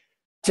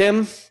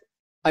 Tim,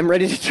 I'm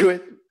ready to do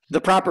it the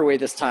proper way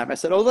this time. I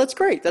said, oh, that's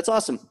great. That's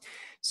awesome.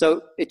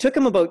 So it took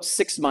him about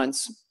 6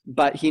 months,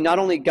 but he not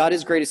only got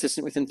his great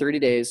assistant within 30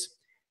 days,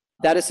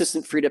 that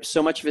assistant freed up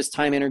so much of his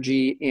time,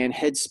 energy, and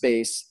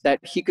headspace that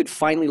he could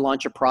finally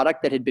launch a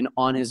product that had been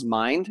on his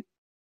mind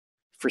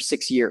for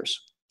 6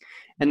 years.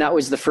 And that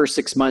was the first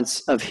 6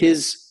 months of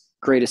his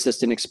great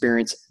assistant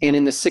experience. And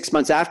in the 6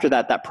 months after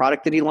that, that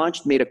product that he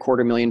launched made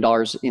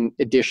 $250,000 in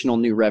additional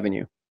new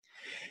revenue.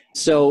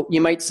 So you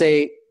might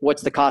say,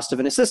 what's the cost of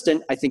an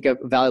assistant? I think a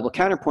valuable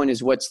counterpoint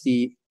is what's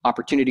the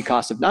opportunity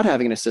cost of not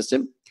having an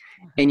assistant?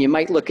 And you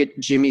might look at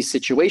Jimmy's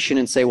situation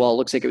and say, well, it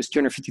looks like it was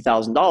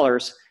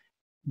 $250,000.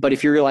 But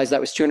if you realize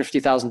that was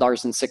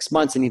 $250,000 in 6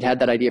 months and he'd had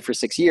that idea for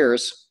 6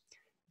 years,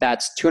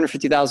 that's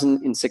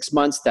 $250,000 in 6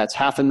 months. That's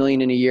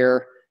 $500,000 in a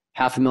year.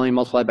 $500,000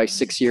 multiplied by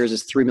 6 years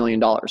is $3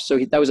 million. So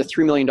that was a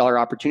 $3 million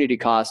opportunity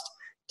cost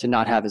to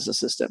not have his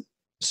assistant.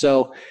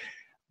 So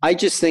I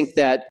just think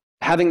that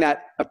having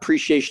that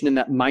appreciation and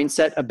that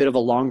mindset, a bit of a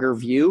longer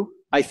view,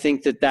 I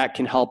think that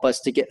can help us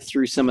to get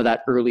through some of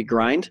that early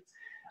grind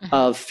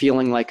of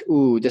feeling like,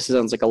 ooh, this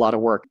sounds like a lot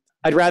of work.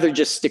 I'd rather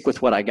just stick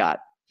with what I got.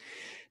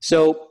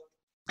 So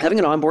having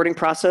an onboarding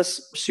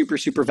process, super,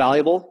 super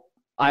valuable.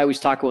 I always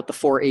talk about the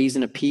 4 A's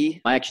and a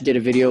P. I actually did a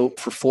video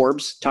for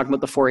Forbes talking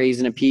about the 4 A's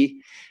and a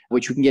P,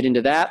 which we can get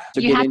into that.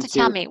 So you have to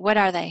tell me, what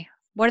are they?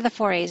 What are the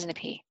 4 A's and a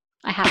P?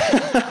 I have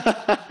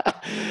to.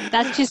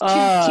 That's just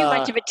too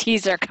much of a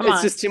teaser. Come on.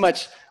 It's just too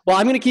much. Well,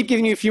 I'm going to keep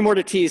giving you a few more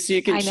to tease so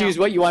you can choose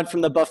what you want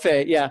from the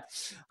buffet. Yeah.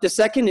 The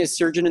second is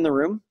surgeon in the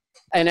room.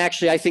 And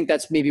actually, I think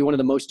that's maybe one of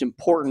the most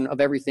important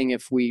of everything.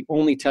 If we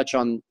only touch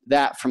on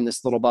that from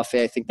this little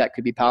buffet, I think that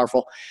could be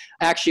powerful.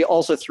 Actually,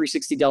 also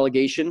 360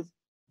 delegation,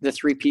 the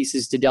 3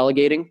 pieces to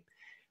delegating.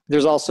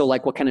 There's also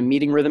like, what kind of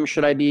meeting rhythm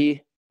should I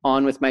be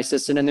on with my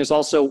assistant? And there's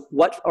also,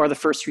 what are the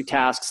first 3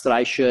 tasks that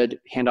I should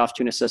hand off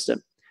to an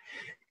assistant?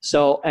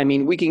 So, I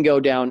mean, we can go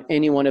down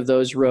any one of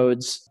those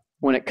roads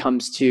when it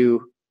comes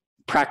to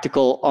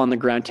practical on the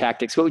ground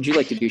tactics. What would you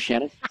like to do,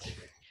 Shannon?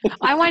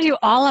 I want to do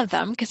all of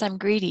them because I'm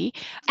greedy.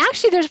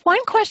 Actually, there's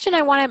one question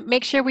I want to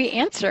make sure we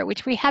answer,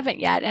 which we haven't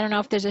yet. I don't know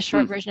if there's a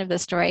short version of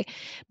this story,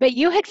 but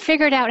you had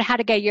figured out how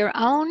to get your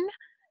own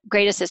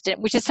great assistant,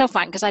 which is so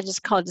fun because I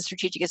just call it the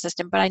strategic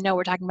assistant, but I know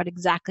we're talking about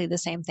exactly the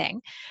same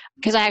thing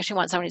because I actually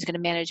want someone who's going to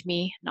manage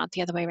me, not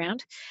the other way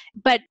around.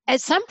 But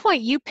at some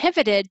point you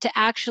pivoted to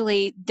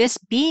actually this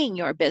being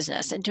your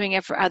business and doing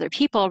it for other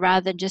people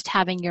rather than just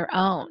having your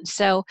own.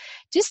 So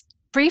just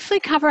briefly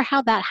cover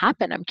how that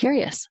happened. I'm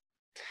curious.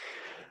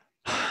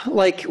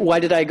 Like, why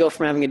did I go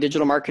from having a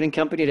digital marketing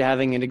company to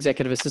having an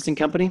executive assistant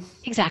company?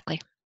 Exactly.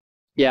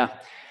 Yeah.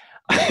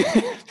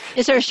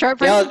 Is there a short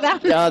version of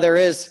that? Yeah, there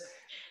is.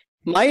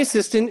 My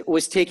assistant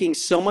was taking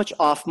so much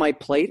off my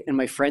plate and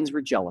my friends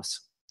were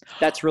jealous.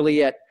 That's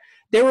really it.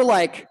 They were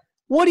like,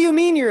 what do you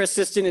mean your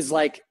assistant is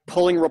like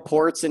pulling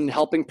reports and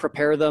helping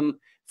prepare them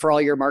for all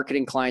your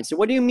marketing clients? And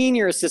what do you mean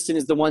your assistant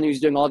is the one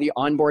who's doing all the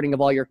onboarding of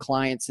all your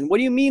clients? And what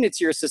do you mean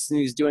it's your assistant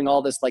who's doing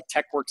all this like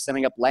tech work,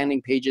 setting up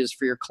landing pages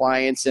for your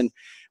clients? And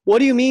what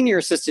do you mean your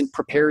assistant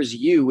prepares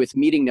you with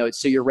meeting notes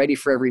so you're ready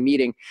for every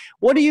meeting?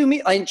 What do you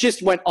mean? I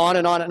just went on.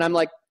 And I'm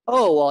like,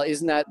 oh, well,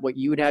 isn't that what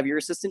you would have your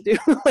assistant do?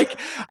 Like,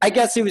 I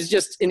guess it was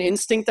just an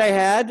instinct I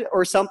had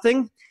or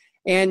something.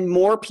 And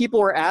more people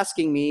were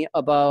asking me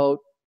about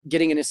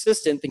getting an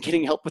assistant than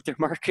getting help with their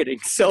marketing.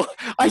 So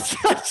I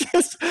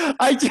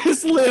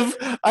just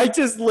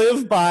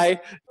live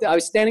by, I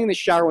was standing in the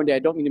shower one day. I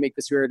don't mean to make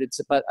this weird.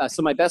 But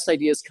so my best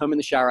ideas come in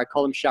the shower. I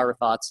call them shower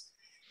thoughts.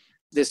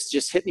 This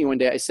just hit me one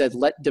day. I said,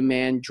 let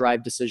demand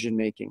drive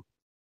decision-making.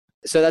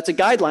 So that's a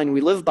guideline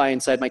we live by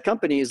inside my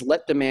company is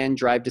let demand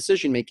drive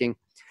decision-making.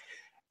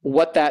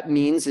 What that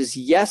means is,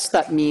 yes,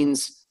 that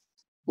means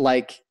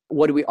like,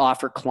 what do we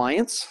offer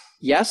clients?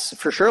 Yes,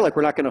 for sure. Like,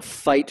 we're not going to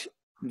fight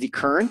the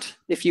current,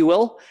 if you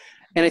will.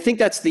 And I think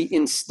that's the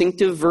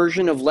instinctive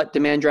version of let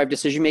demand drive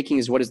decision-making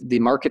is what is the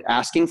market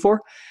asking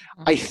for.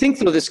 I think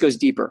though this goes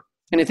deeper.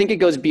 And I think it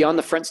goes beyond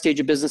the front stage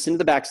of business into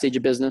the backstage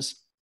of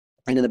business.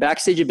 And in the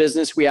backstage of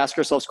business, we ask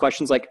ourselves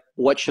questions like,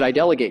 what should I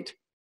delegate?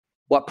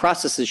 What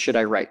processes should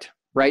I write?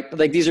 Right?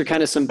 Like these are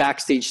kind of some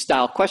backstage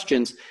style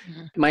questions.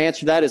 My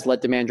answer to that is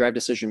let demand drive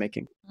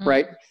decision-making,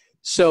 right?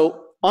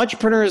 So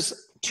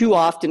entrepreneurs, too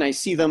often I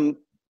see them,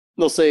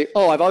 they'll say,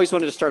 oh, I've always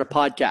wanted to start a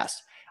podcast.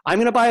 I'm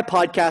going to buy a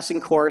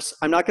podcasting course.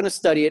 I'm not going to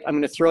study it. I'm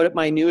going to throw it at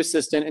my new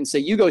assistant and say,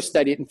 you go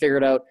study it and figure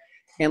it out,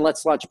 and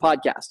let's launch a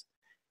podcast.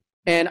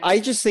 And I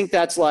just think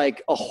that's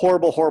like a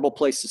horrible, horrible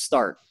place to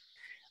start.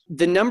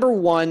 The number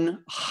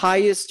one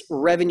highest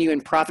revenue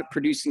and profit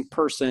producing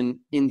person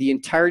in the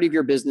entirety of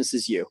your business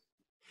is you.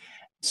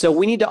 So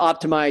we need to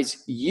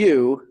optimize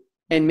you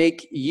and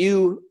make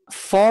you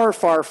far,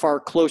 far, far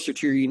closer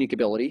to your unique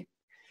ability.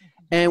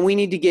 And we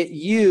need to get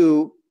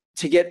you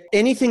to get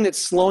anything that's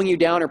slowing you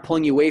down or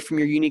pulling you away from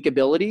your unique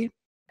ability.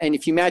 And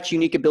if you match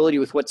unique ability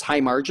with what's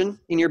high margin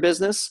in your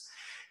business,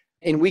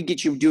 and we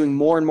get you doing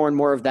more and more and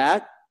more of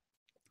that,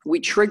 we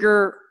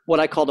trigger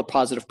what I call the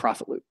positive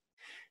profit loop.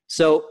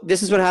 So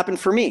this is what happened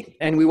for me.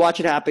 And we watch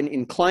it happen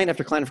in client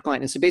after client after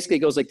client. And so basically it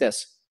goes like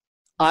this.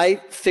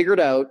 I figured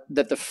out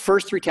that the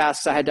first 3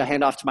 tasks I had to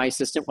hand off to my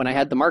assistant when I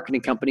had the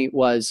marketing company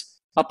was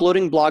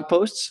uploading blog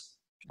posts,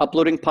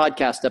 uploading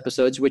podcast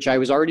episodes, which I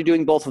was already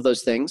doing both of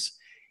those things.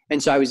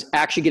 And so I was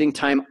actually getting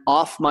time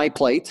off my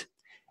plate.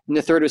 And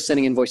the third was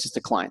sending invoices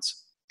to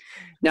clients.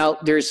 Now,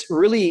 there's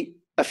really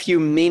a few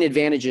main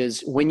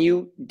advantages when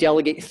you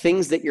delegate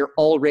things that you're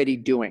already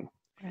doing.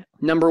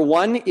 Number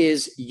one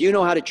is you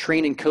know how to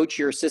train and coach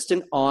your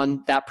assistant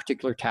on that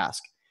particular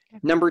task.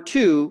 Number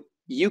two,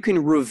 you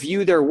can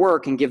review their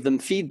work and give them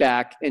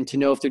feedback and to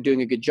know if they're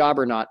doing a good job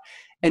or not.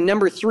 And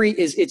number three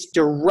is it's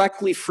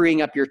directly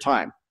freeing up your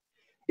time.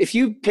 If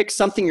you pick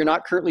something you're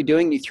not currently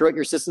doing, and you throw it at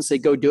your assistant and say,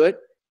 go do it,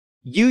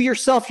 you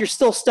yourself, you're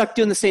still stuck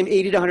doing the same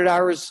 80 to 100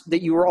 hours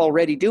that you were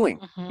already doing.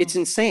 It's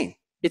insane.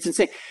 It's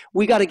insane.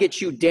 We got to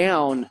get you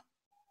down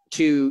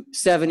to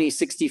 70,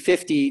 60,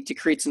 50 to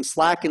create some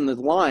slack in the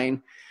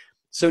line.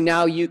 So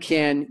now you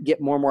can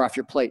get more and more off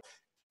your plate.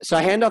 So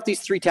I hand off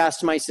these 3 tasks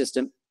to my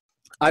assistant.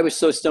 I was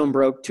so stone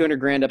broke, 200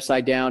 grand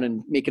upside down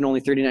and making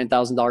only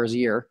 $39,000 a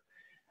year.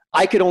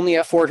 I could only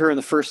afford her in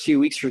the first few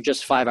weeks for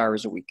just 5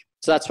 hours a week.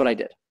 So that's what I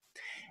did.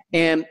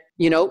 And,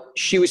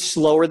 she was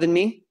slower than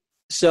me.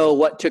 So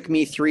what took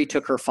me 3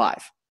 took her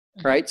 5,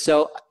 right?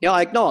 So,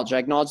 I acknowledge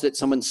that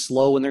someone's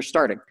slow when they're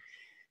starting.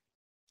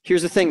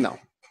 Here's the thing though.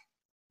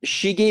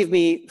 She gave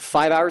me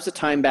 5 hours of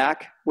time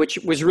back, which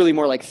was really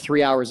more like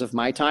 3 hours of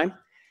my time.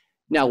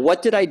 Now,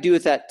 what did I do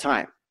at that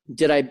time?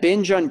 Did I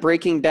binge on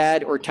Breaking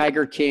Bad or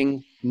Tiger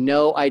King?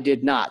 No, I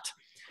did not.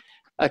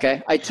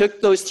 Okay. I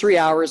took those 3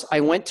 hours. I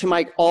went to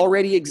my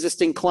already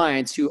existing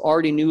clients who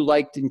already knew,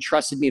 liked, and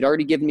trusted me, had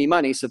already given me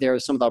money. So they were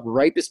some of the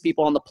ripest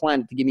people on the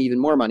planet to give me even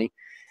more money.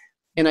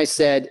 And I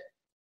said,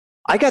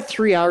 I got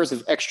 3 hours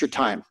of extra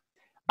time.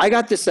 I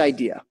got this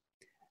idea.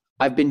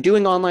 I've been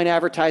doing online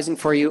advertising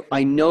for you.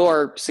 I know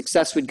our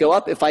success would go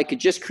up if I could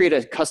just create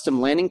a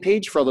custom landing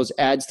page for all those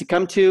ads to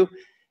come to.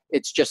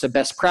 It's just a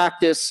best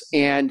practice.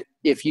 And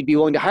if you'd be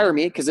willing to hire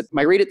me, because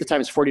my rate at the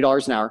time is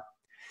 $40 an hour.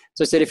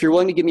 So I said, if you're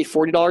willing to give me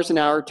 $40 an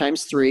hour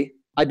times 3,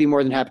 I'd be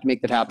more than happy to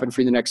make that happen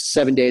for the next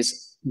 7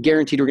 days.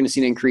 Guaranteed we're going to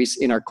see an increase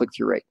in our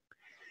click-through rate.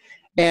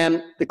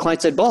 And the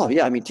client said, well,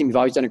 yeah, team, you've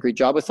always done a great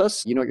job with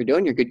us. You know what you're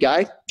doing. You're a good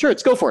guy. Sure,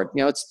 let's go for it.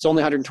 It's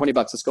only $120.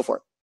 Let's go for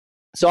it.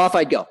 So off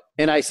I'd go.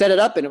 And I set it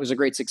up and it was a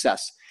great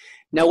success.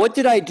 Now, what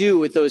did I do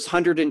with those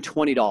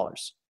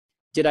 $120?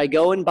 Did I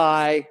go and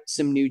buy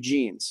some new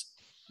jeans?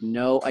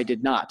 No, I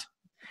did not.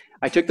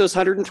 I took those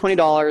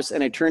 $120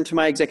 and I turned to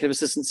my executive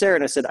assistant, Sarah,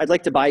 and I said, I'd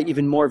like to buy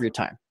even more of your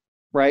time,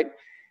 right?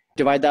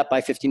 Divide that by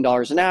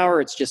 $15 an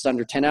hour. It's just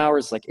under 10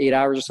 hours, like 8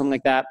 hours or something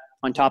like that,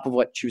 on top of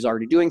what she was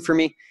already doing for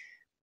me.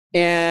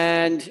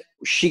 And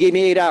she gave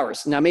me 8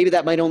 hours. Now, maybe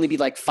that might only be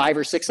like 5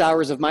 or 6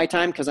 hours of my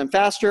time because I'm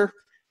faster.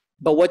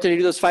 But what did I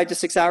do those 5 to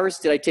 6 hours?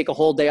 Did I take a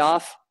whole day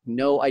off?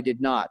 No, I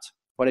did not.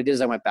 What I did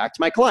is I went back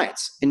to my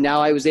clients. And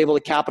now I was able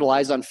to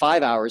capitalize on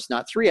 5 hours,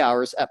 not 3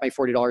 hours at my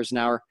 $40 an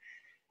hour.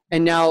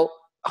 And now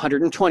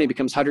 120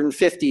 becomes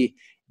 150.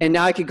 And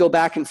now I could go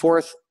back and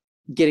forth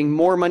getting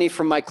more money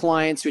from my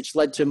clients, which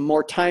led to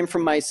more time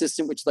from my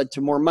assistant, which led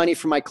to more money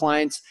from my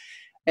clients.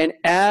 And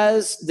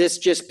as this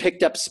just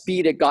picked up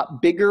speed, it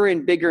got bigger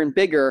and bigger and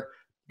bigger.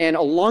 And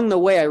along the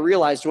way, I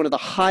realized one of the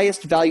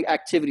highest value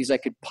activities I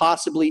could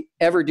possibly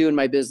ever do in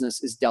my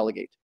business is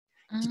delegate.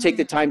 To take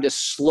the time to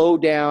slow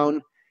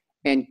down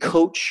and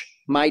coach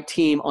my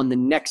team on the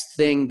next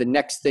thing, the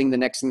next thing, the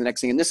next thing, the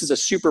next thing. And this is a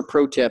super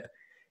pro tip.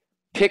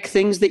 Pick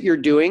things that you're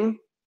doing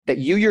that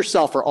you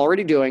yourself are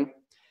already doing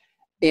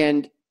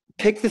and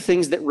pick the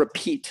things that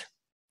repeat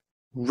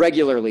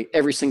regularly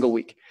every single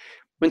week.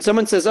 When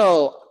someone says,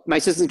 oh, my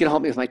assistant's going to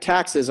help me with my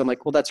taxes, I'm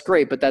like, well, that's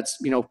great, but that's,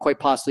 quite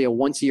possibly a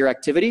once a year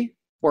activity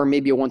or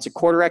maybe a once a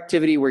quarter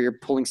activity where you're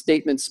pulling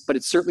statements, but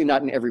it's certainly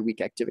not an every week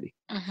activity.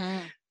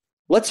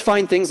 Let's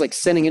find things like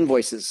sending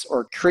invoices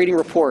or creating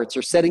reports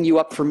or setting you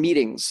up for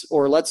meetings,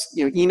 or let's,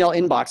 email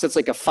inbox. That's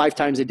like a 5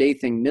 times a day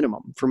thing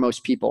minimum for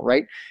most people,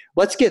 right?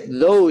 Let's get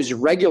those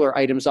regular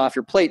items off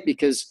your plate,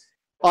 because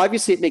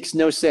obviously it makes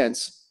no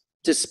sense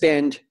to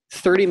spend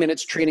 30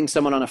 minutes training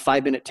someone on a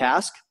 5-minute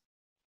task,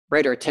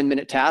 right? Or a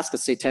 10-minute task,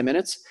 let's say 10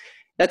 minutes.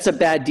 That's a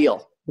bad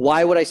deal.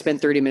 Why would I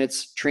spend 30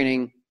 minutes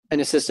training an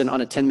assistant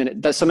on a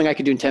 10-minute? That's something I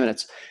could do in 10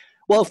 minutes.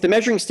 Well, if the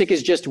measuring stick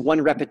is just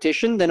 1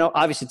 repetition, then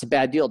obviously it's a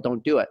bad deal.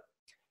 Don't do it.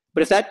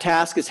 But if that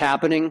task is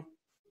happening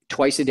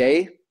twice a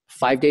day,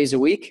 5 days a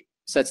week,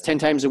 so that's 10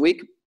 times a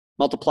week,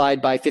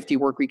 multiplied by 50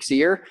 work weeks a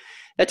year,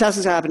 that task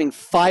is happening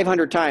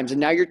 500 times. And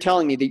now you're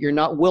telling me that you're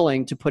not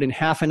willing to put in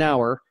half an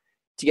hour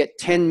to get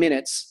 10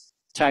 minutes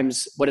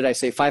times, what did I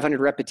say, 500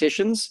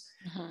 repetitions?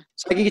 Mm-hmm.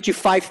 So I can get you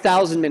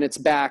 5,000 minutes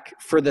back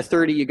for the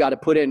 30 you got to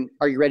put in.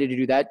 Are you ready to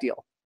do that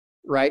deal?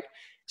 Right?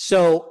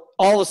 So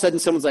all of a sudden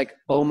someone's like,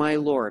 oh my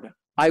Lord,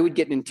 I would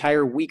get an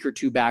entire week or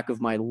two back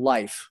of my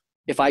life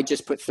if I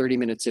just put 30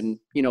 minutes in,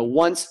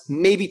 once,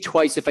 maybe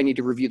twice if I need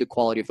to review the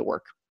quality of the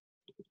work.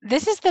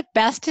 This is the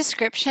best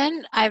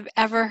description I've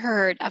ever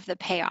heard of the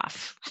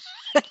payoff.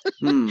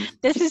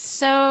 This is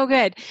so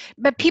good.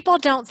 But people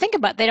don't think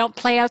about it. They don't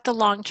play out the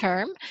long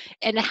term.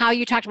 And how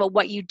you talked about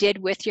what you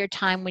did with your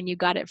time when you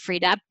got it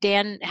freed up.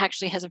 Dan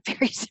actually has a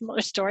very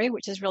similar story,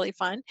 which is really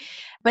fun.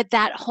 But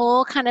that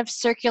whole kind of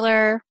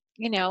circular,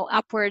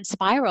 upward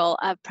spiral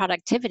of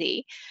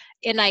productivity.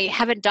 And I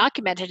haven't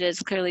documented it as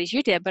clearly as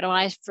you did, but when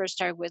I first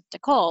started with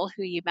Nicole,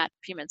 who you met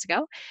a few minutes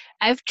ago,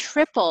 I've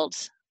tripled,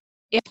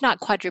 if not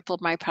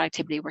quadrupled, my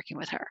productivity working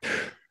with her.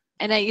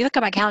 And then you look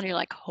at my calendar, you're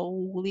like,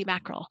 holy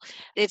mackerel.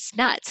 It's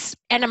nuts.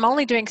 And I'm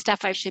only doing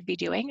stuff I should be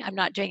doing. I'm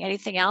not doing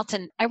anything else.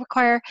 And I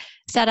require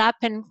setup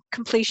and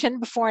completion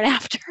before and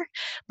after.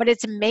 But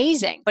it's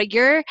amazing. But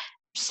you're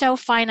so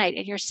finite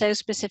and you're so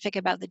specific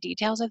about the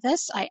details of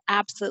this. I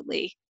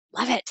absolutely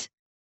love it.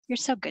 You're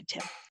so good,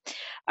 Tim.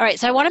 All right.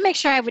 So I want to make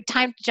sure I have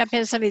time to jump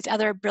into some of these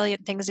other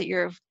brilliant things that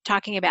you're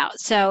talking about.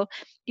 So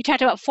you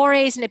talked about 4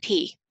 A's and a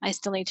P. I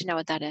still need to know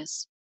what that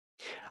is.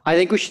 I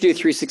think we should do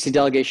 360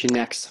 delegation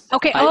next.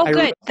 Okay.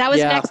 Good. That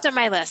was next on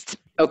my list.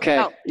 Okay.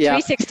 Oh,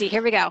 360.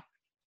 Here we go.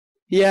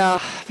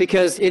 Yeah,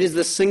 because it is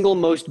the single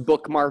most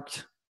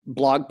bookmarked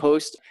blog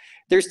post.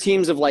 There's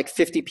teams of like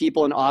 50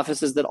 people in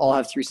offices that all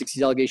have 360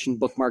 delegation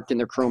bookmarked in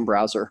their Chrome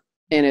browser.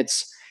 And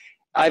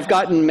I've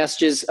gotten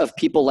messages of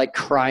people like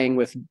crying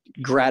with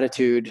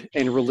gratitude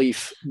and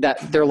relief that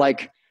they're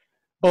like,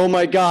 oh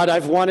my God,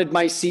 I've wanted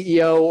my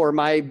CEO or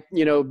my,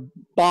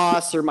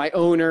 boss or my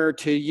owner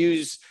to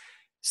use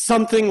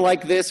something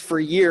like this for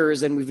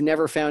years, and we've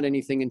never found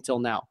anything until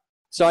now.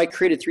 So I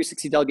created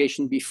 360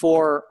 delegation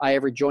before I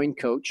ever joined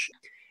Coach.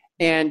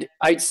 And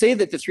I'd say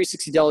that the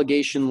 360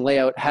 delegation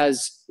layout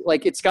has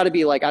it's got to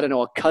be like, I don't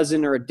know, a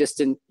cousin or a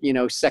distant,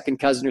 second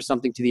cousin or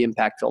something to the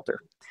impact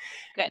filter.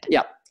 Good.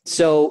 Yeah.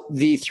 So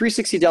the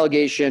 360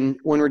 delegation,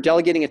 when we're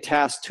delegating a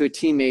task to a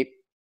teammate,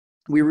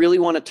 we really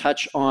want to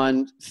touch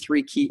on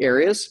 3 key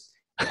areas.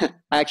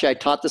 Actually, I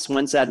taught this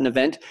once at an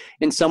event,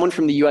 and someone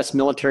from the US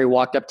military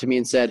walked up to me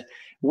and said,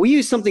 we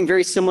use something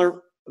very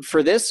similar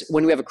for this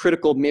when we have a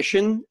critical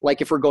mission,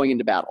 like if we're going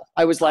into battle.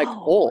 I was like,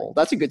 oh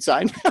that's a good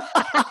sign.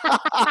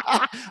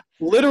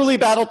 Literally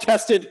battle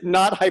tested,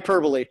 not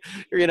hyperbole,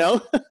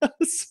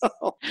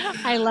 So,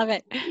 I love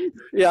it.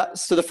 Yeah.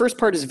 So the first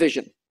part is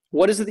vision.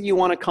 What is it that you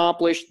want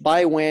accomplished?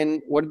 By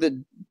when? What are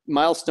the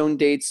milestone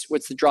dates?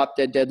 What's the drop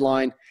dead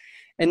deadline?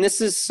 And this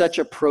is such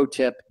a pro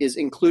tip, is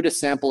include a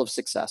sample of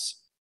success.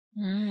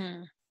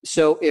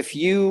 So if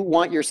you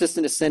want your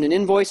assistant to send an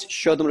invoice,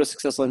 show them what a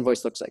successful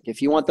invoice looks like. If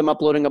you want them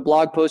uploading a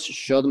blog post,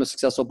 show them a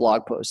successful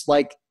blog post.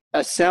 Like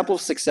a sample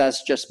of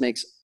success just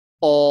makes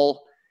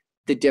all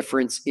the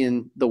difference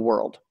in the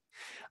world.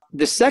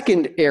 The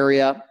second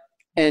area,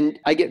 and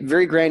I get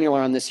very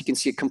granular on this, you can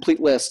see a complete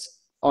list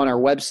on our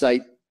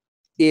website,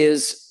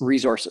 is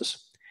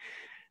resources.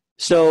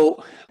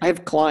 So I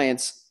have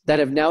clients that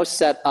have now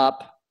set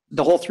up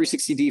the whole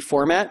 360D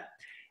format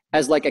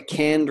as like a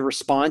canned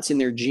response in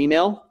their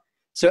Gmail.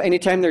 So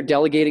anytime they're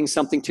delegating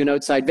something to an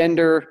outside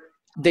vendor,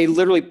 they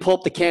literally pull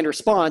up the canned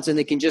response and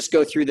they can just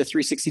go through the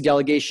 360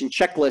 delegation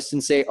checklist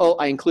and say, oh,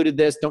 I included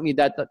this, don't need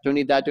that, don't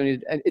need that, don't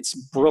need that. And it's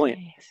brilliant.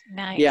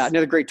 Nice. Yeah,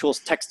 another great tool is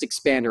Text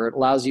Expander. It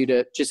allows you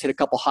to just hit a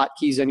couple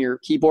hotkeys on your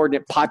keyboard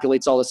and it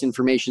populates all this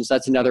information. So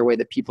that's another way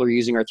that people are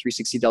using our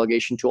 360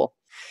 delegation tool.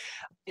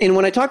 And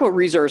when I talk about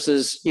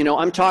resources,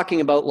 I'm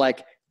talking about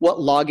like what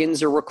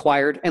logins are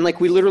required. And like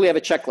we literally have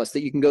a checklist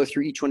that you can go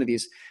through each one of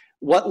these.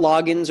 What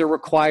logins are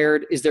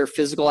required? Is there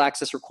physical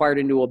access required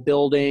into a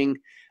building?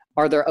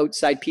 Are there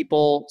outside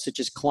people such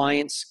as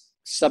clients,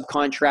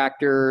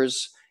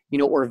 subcontractors,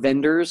 or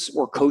vendors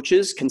or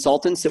coaches,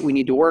 consultants that we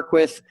need to work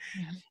with?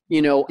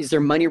 Is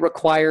there money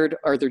required?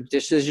 Are there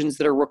decisions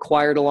that are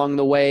required along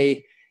the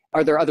way?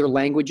 Are there other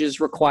languages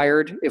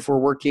required if we're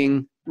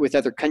working with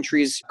other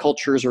countries,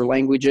 cultures, or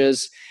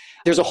languages?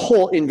 There's a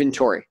whole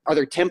inventory. Are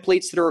there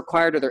templates that are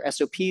required? Are there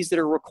SOPs that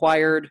are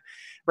required?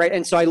 Right.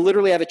 And so I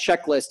literally have a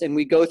checklist and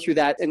we go through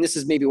that. And this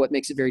is maybe what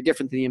makes it very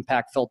different than the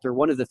impact filter.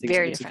 One of the things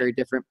that makes it very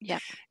different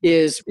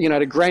is,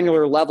 at a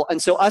granular level. And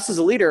so us as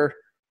a leader,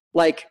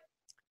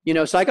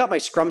 so I got my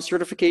Scrum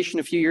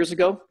certification a few years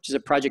ago, which is a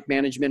project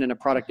management and a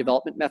product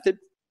development method.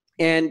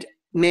 And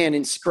man,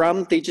 in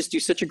Scrum, they just do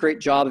such a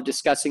great job of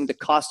discussing the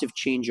cost of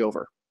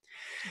changeover.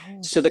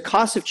 So the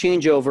cost of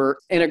changeover,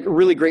 and a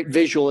really great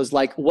visual is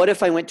like, what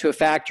if I went to a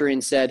factory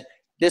and said,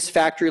 this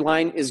factory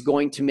line is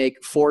going to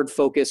make Ford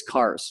Focus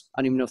cars.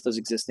 I don't even know if those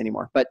exist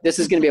anymore, but this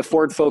is going to be a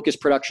Ford Focus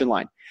production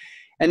line.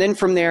 And then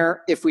from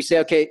there, if we say,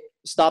 okay,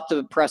 stop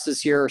the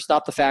presses here, or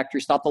stop the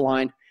factory, stop the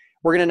line.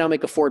 We're going to now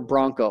make a Ford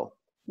Bronco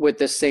with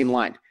this same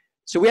line.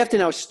 So we have to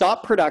now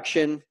stop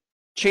production,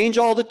 change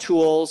all the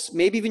tools,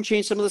 maybe even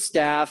change some of the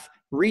staff,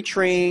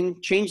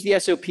 retrain, change the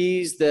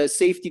SOPs, the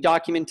safety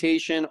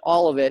documentation,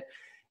 all of it.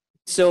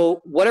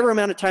 So whatever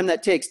amount of time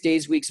that takes,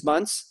 days, weeks,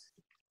 months,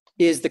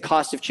 is the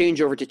cost of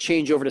changeover to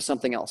change over to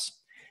something else.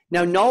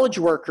 Now, knowledge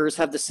workers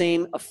have the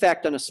same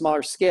effect on a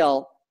smaller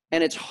scale,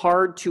 and it's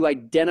hard to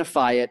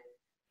identify it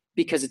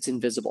because it's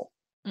invisible,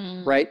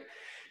 right?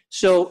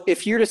 So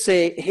if you're to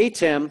say, hey,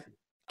 Tim,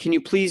 can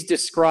you please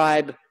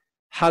describe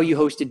how you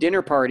host a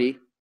dinner party?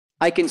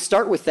 I can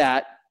start with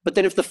that. But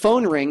then if the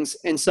phone rings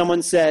and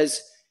someone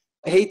says,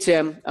 hey,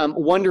 Tim, I'm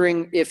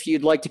wondering if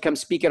you'd like to come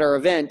speak at our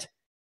event,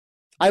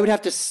 I would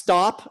have to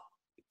stop,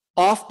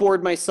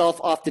 offboard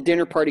myself off the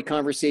dinner party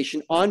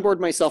conversation, onboard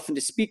myself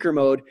into speaker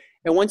mode.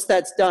 And once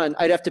that's done,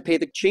 I'd have to pay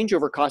the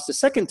changeover cost a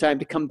second time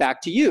to come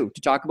back to you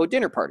to talk about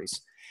dinner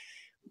parties.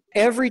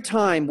 Every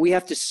time we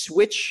have to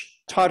switch,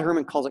 Todd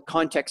Herman calls it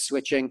context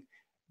switching.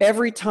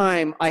 Every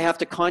time I have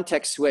to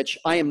context switch,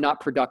 I am not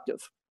productive.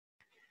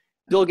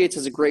 Bill Gates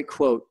has a great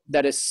quote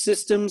that a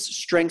system's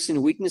strengths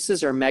and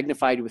weaknesses are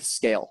magnified with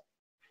scale.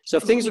 So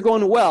if things are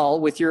going well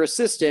with your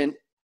assistant,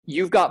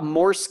 you've got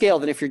more scale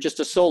than if you're just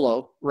a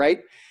solo,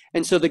 right?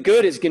 And so the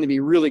good is going to be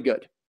really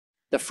good.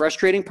 The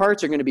frustrating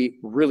parts are going to be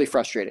really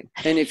frustrating.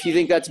 And if you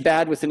think that's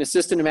bad with an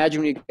assistant,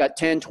 imagine when you've got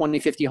 10, 20,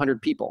 50,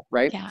 100 people,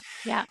 right?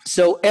 Yeah.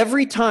 So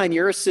every time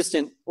your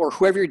assistant or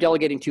whoever you're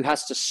delegating to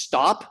has to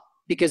stop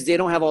because they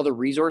don't have all the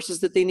resources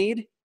that they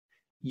need,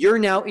 you're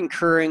now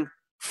incurring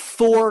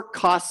 4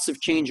 costs of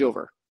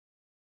changeover.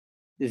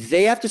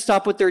 They have to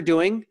stop what they're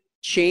doing,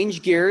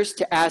 change gears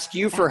to ask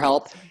you for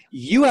help.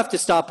 You have to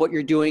stop what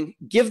you're doing,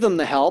 give them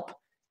the help,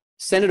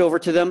 send it over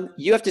to them.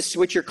 You have to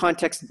switch your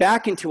context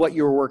back into what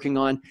you were working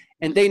on,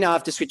 and they now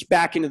have to switch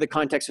back into the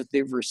context that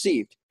they've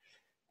received.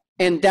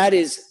 And that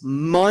is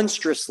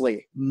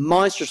monstrously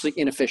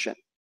inefficient.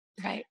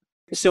 Right.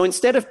 So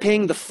instead of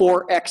paying the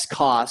 4x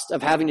cost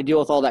of having to deal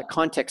with all that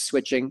context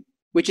switching,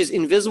 which is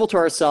invisible to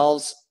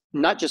ourselves,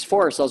 not just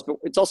for ourselves, but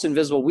it's also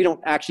invisible. We don't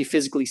actually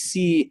physically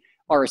see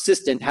our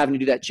assistant having to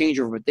do that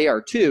changeover, but they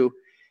are too.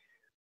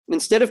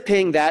 Instead of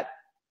paying that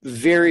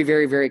very,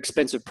 very, very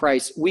expensive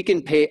price, we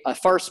can pay a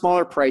far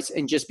smaller price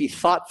and just be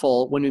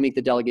thoughtful when we make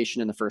the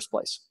delegation in the first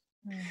place.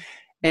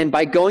 And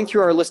by going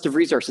through our list of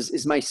resources,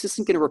 is my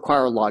assistant going to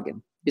require a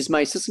login? Is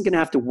my assistant going to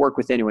have to work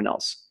with anyone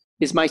else?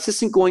 Is my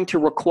assistant going to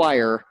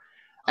require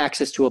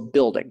access to a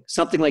building?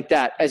 Something like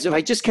that. As if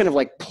I just kind of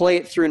like play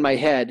it through in my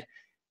head,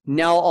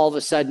 now all of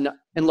a sudden,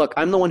 and look,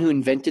 I'm the one who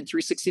invented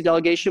 360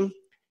 delegation,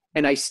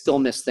 and I still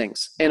miss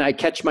things. And I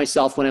catch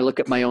myself when I look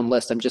at my own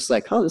list. I'm just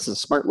like, oh, this is a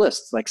smart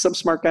list. Like some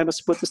smart guy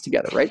must have put this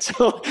together, right?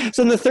 So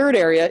in the third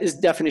area is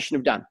definition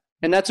of done.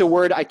 And that's a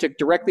word I took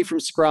directly from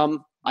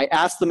Scrum. I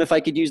asked them if I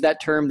could use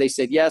that term. They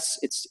said, yes,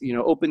 it's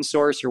open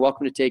source. You're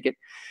welcome to take it.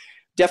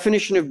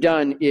 Definition of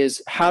done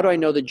is, how do I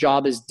know the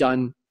job is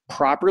done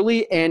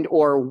properly, and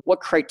or what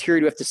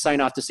criteria do I have to sign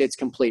off to say it's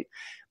complete?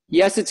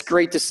 Yes, it's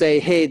great to say,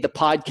 hey, the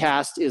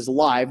podcast is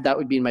live. That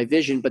would be in my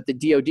vision. But the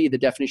DOD, the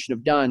definition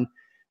of done,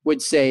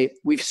 would say,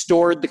 we've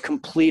stored the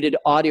completed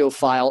audio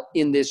file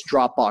in this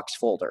Dropbox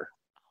folder.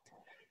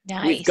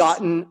 Nice. We've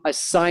gotten a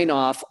sign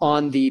off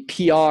on the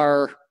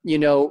PR,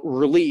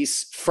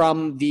 release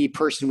from the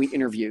person we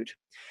interviewed.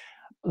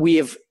 We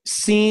have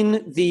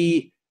seen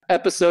the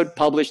episode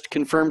published,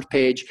 confirmed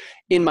page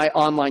in my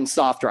online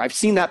software. I've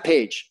seen that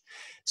page.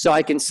 So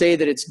I can say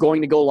that it's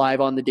going to go live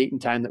on the date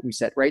and time that we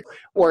set, right?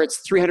 Or it's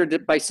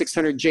 300 by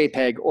 600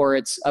 JPEG, or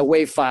it's a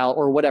WAV file,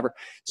 or whatever.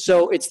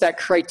 So it's that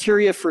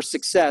criteria for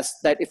success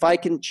that if I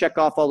can check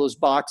off all those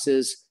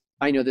boxes,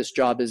 I know this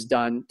job is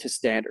done to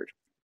standard.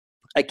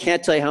 I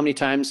can't tell you how many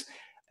times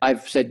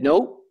I've said,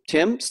 no,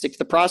 Tim, stick to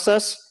the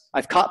process.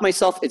 I've caught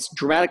myself. It's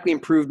dramatically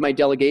improved my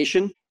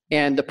delegation.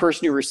 And the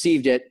person who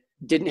received it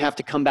didn't have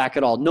to come back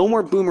at all. No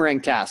more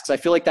boomerang tasks. I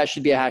feel like that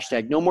should be a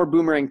hashtag. No more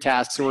boomerang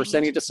tasks. So we're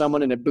sending it to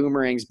someone and it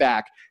boomerangs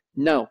back.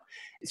 No.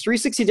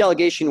 360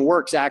 delegation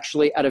works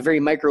actually at a very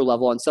micro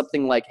level on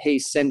something like, hey,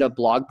 send a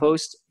blog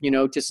post,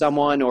 to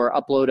someone, or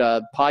upload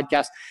a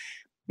podcast.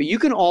 But you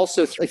can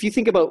also, if you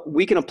think about,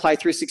 we can apply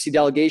 360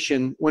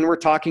 delegation when we're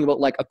talking about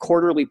like a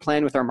quarterly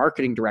plan with our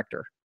marketing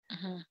director,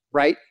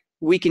 right?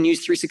 We can use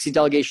 360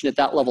 delegation at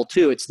that level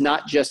too. It's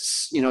not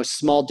just,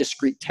 small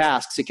discrete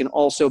tasks. It can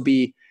also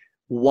be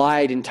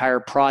wide entire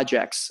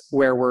projects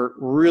where we're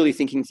really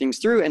thinking things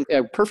through. And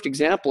a perfect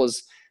example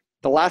is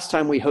the last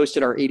time we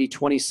hosted our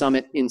 80/20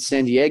 summit in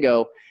San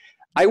Diego.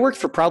 I worked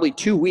for probably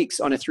 2 weeks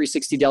on a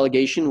 360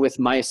 delegation with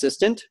my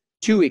assistant.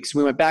 2 weeks.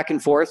 We went back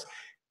and forth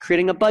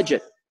creating a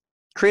budget.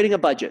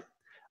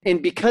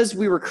 And because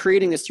we were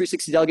creating this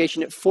 360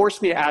 delegation, it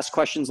forced me to ask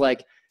questions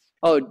like,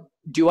 oh,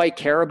 do I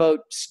care about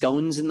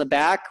scones in the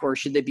back, or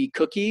should they be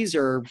cookies,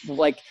 or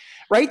like,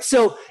 right?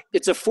 So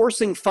it's a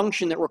forcing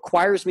function that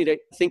requires me to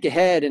think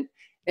ahead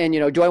and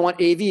do I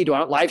want AV? Do I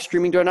want live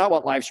streaming? Do I not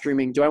want live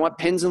streaming? Do I want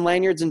pins and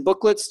lanyards and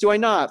booklets? Do I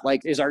not?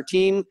 Like, is our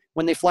team,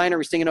 when they fly in, are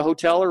we staying in a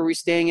hotel, or are we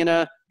staying in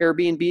a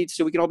Airbnb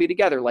so we can all be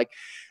together? Like,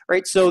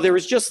 right? So there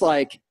was just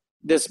like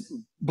this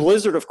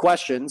blizzard of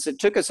questions. It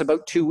took us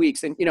about 2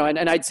 weeks, and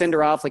and I'd send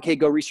her off like, hey,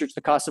 go research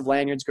the cost of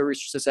lanyards, go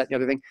research this, that, and the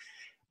other thing.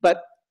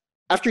 But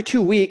after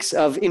 2 weeks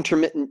of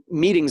intermittent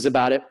meetings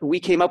about it, we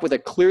came up with a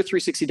clear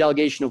 360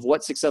 delegation of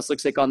what success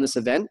looks like on this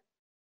event.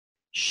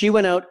 She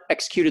went out,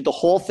 executed the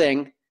whole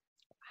thing.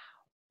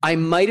 I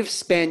might have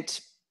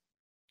spent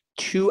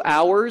 2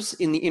 hours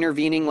in the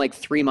intervening like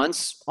 3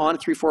 months on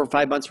 3, 4, or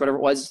 5 months, whatever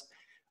it was,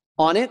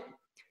 on it.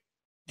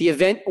 The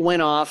event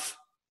went off.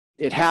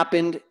 It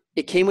happened.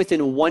 It came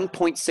within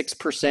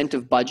 1.6%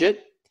 of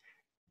budget,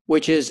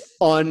 which is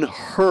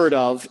unheard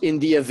of in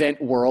the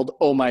event world.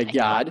 Oh my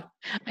God.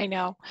 I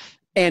know.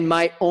 And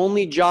my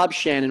only job,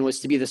 Shannon, was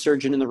to be the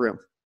surgeon in the room.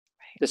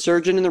 The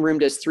surgeon in the room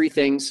does 3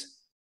 things: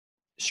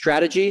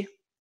 strategy,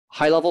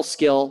 high-level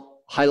skill,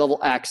 high-level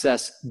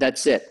access.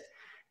 That's it.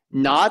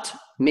 Not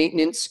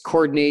maintenance,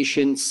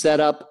 coordination,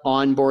 setup,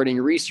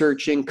 onboarding,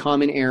 researching,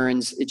 common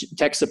errands,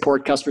 tech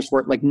support, customer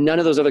support, like none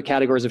of those other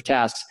categories of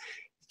tasks.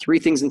 3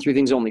 things and 3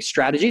 things only.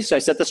 Strategy. So I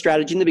set the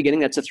strategy in the beginning.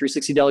 That's a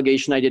 360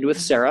 delegation I did with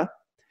Sarah.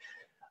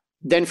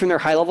 Then from their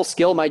high-level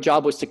skill, my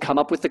job was to come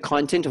up with the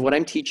content of what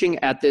I'm teaching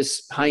at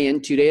this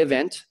high-end 2-day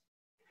event.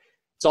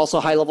 It's also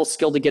high-level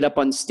skill to get up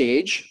on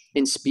stage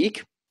and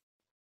speak.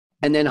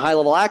 And then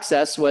high-level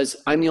access was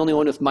I'm the only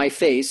one with my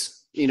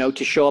face,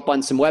 to show up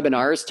on some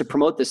webinars to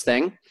promote this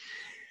thing.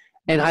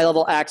 And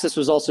high-level access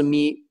was also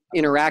me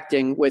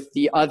interacting with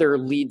the other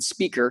lead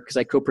speaker, because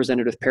I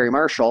co-presented with Perry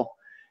Marshall,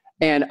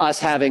 and us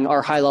having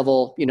our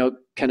high-level,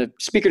 kind of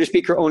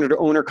speaker-to-speaker,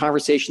 owner-to-owner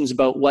conversations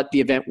about what the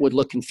event would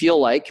look and feel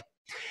like.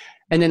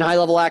 And then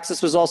high-level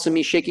access was also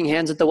me shaking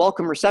hands at the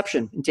welcome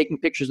reception and taking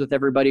pictures with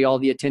everybody, all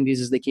the attendees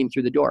as they came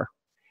through the door.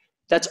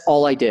 That's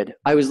all I did.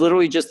 I was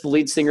literally just the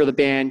lead singer of the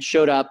band,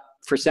 showed up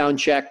for sound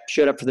check,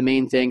 showed up for the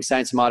main thing,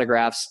 signed some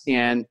autographs,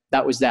 and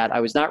that was that.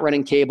 I was not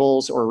running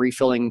cables or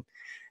refilling,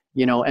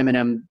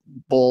 M&M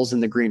bowls in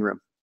the green room.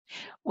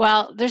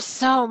 Well, there's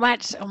so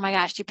much. Oh my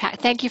gosh,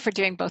 thank you for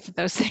doing both of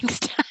those things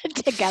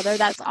together.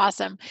 That's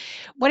awesome.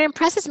 What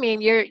impresses me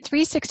in your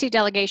 360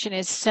 delegation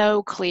is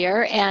so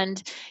clear.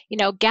 And,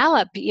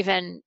 Gallup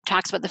even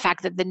talks about the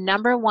fact that the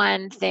number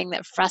one thing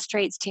that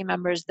frustrates team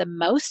members the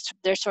most,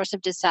 their source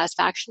of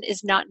dissatisfaction,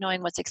 is not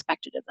knowing what's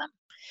expected of them.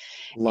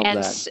 Love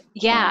And that.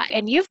 yeah,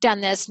 and you've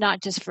done this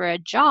not just for a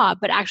job,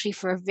 but actually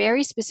for a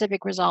very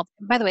specific result.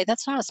 And by the way,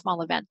 that's not a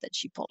small event that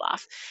she pulled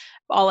off,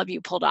 all of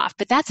you pulled off,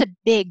 but that's a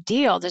big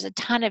deal. There's a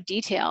ton of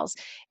details.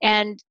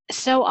 And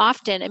so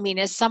often,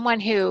 as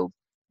someone who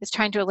is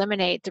trying to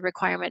eliminate the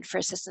requirement for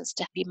assistants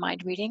to be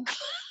mind reading,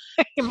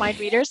 mind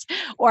readers,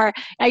 or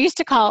I used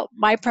to call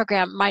my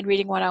program Mind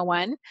Reading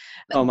 101.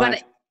 Oh my.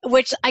 But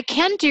which I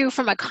can do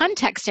from a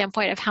context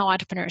standpoint of how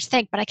entrepreneurs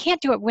think, but I can't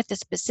do it with the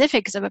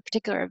specifics of a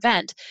particular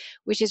event,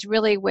 which is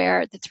really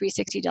where the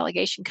 360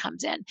 delegation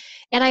comes in.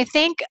 And I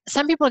think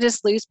some people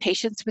just lose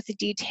patience with the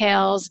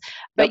details,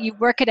 but you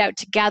work it out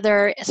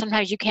together.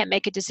 Sometimes you can't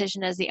make a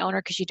decision as the owner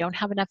because you don't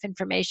have enough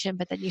information,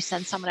 but then you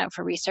send someone out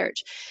for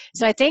research.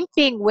 So I think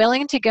being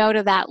willing to go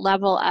to that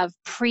level of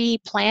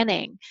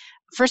pre-planning,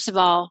 first of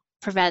all,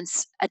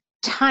 prevents a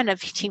ton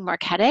of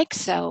teamwork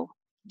headaches. So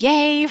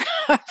yay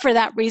for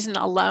that reason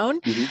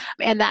alone. Mm-hmm.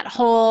 And that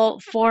whole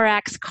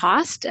 4x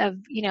cost of,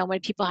 when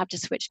people have to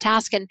switch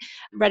tasks. And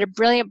read a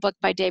brilliant book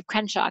by Dave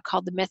Crenshaw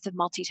called The Myth of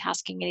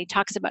Multitasking. And he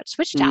talks about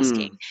switch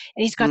tasking.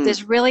 And he's got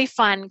this really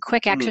fun,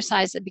 quick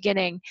exercise at the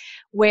beginning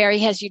where he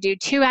has you do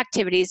 2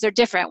 activities. They're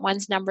different.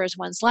 One's numbers,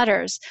 one's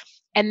letters.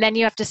 And then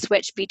you have to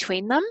switch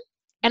between them.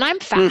 And I'm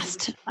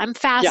fast. I'm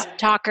fast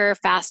talker,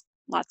 fast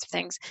lots of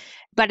things,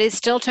 but it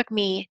still took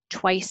me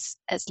twice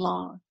as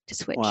long to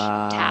switch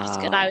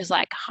tasks. And I was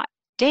like, hot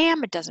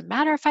damn, it doesn't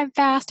matter if I'm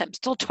fast, I'm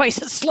still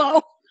twice as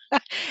slow.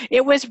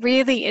 It was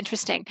really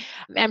interesting.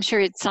 I'm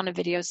sure it's on a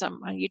video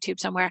on YouTube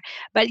somewhere.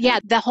 But yeah,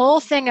 the whole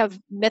thing of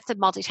myth of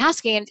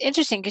multitasking, and it's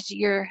interesting because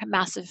you're a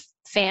massive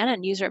fan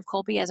and user of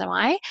Colby, as am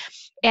I.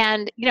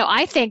 And,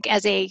 I think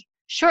as a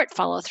short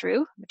follow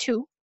through,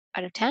 2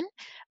 out of 10,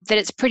 that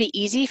it's pretty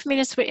easy for me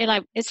to switch.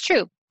 And it's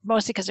true,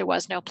 mostly because there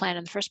was no plan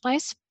in the first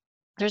place.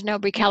 There's no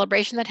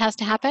recalibration that has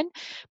to happen.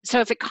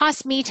 So if it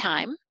costs me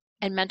time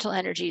and mental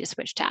energy to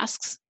switch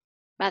tasks,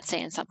 that's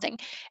saying something.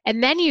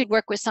 And then you'd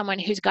work with someone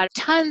who's got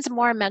tons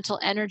more mental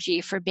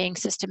energy for being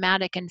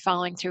systematic and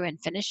following through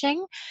and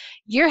finishing.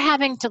 You're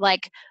having to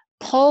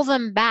pull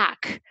them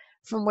back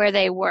from where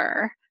they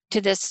were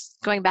to this,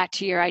 going back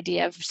to your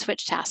idea of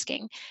switch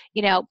tasking,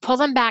 pull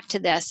them back to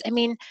this.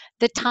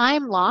 The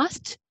time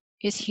lost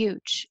is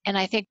huge. And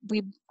I think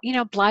we,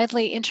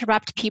 blithely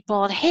interrupt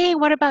people and, hey,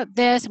 what about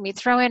this? And we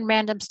throw in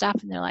random stuff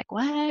and they're like,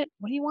 what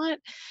do you want?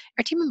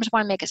 Our team members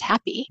want to make us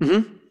happy,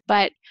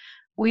 but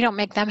we don't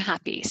make them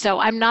happy. So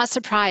I'm not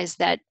surprised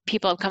that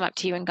people have come up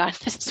to you and gone,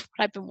 this is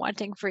what I've been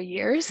wanting for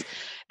years.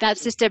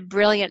 That's just a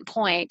brilliant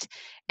point.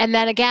 And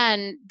then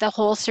again, the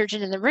whole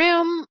surgeon in the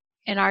room,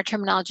 in our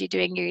terminology,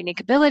 doing your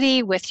unique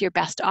ability with your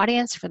best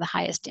audience for the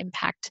highest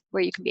impact,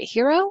 where you can be a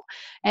hero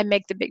and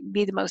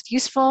be the most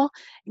useful.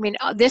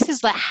 This is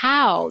the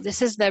how.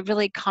 This is the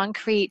really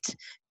concrete,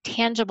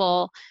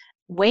 tangible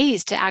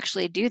ways to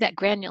actually do that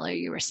granular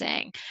you were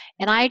saying.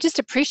 And I just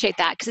appreciate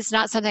that because it's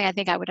not something I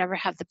think I would ever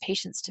have the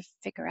patience to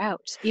figure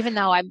out. Even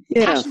though I'm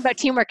Yeah. passionate about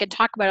teamwork and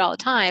talk about it all the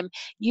time,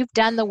 you've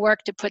done the work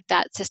to put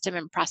that system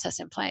and process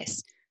in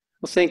place.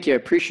 Well, thank you. I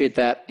appreciate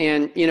that.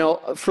 And,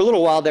 for a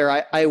little while there,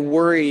 I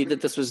worried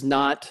that this was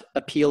not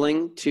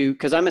appealing to,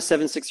 because I'm a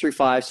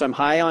 7635, so I'm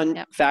high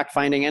on fact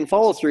finding and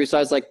follow through. So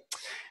I was like,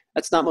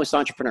 that's not most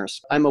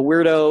entrepreneurs. I'm a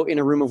weirdo in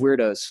a room of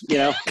weirdos,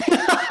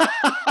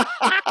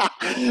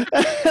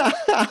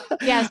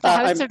 Yes, the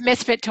house of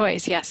misfit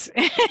toys. Yes.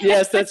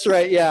 Yes, that's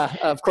right. Yeah.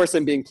 Of course,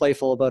 I'm being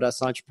playful about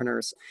us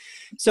entrepreneurs.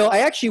 So I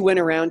actually went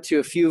around to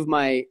a few of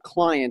my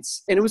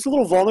clients, and it was a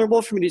little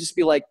vulnerable for me to just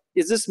be like,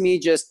 is this me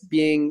just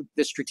being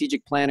the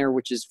strategic planner,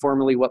 which is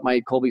formerly what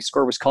my Kolbe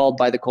score was called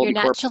by the Kolbe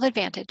Your natural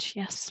advantage.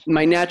 Yes.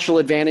 My natural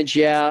advantage.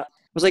 Yeah. I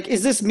was like,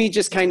 is this me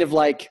just kind of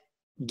like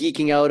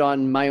geeking out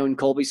on my own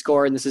Kolbe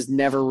score, and this is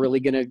never really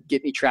going to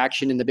get me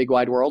traction in the big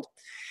wide world?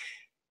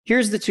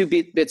 Here's the two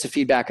bits of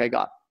feedback I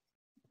got.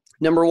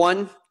 Number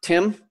one,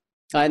 Tim,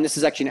 and this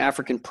is actually an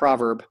African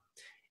proverb: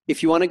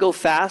 if you want to go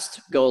fast,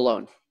 go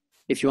alone.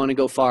 If you want to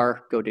go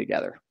far, go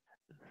together.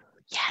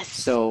 Yes.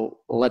 So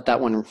let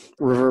that one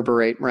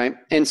reverberate, right?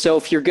 And so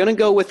if you're going to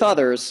go with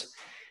others,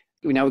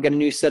 now we've got a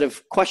new set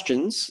of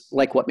questions,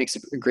 like what makes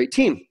a great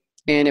team?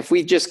 And if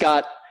we've just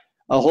got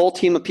a whole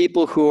team of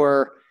people who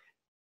are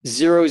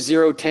 0,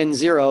 0, 10,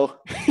 0,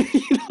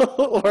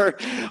 or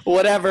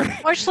whatever.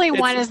 Fortunately,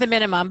 one is the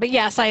minimum, but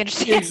yes, I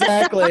understand.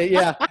 Exactly.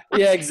 Yeah.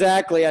 Yeah,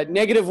 exactly.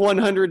 Negative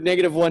 100,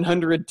 negative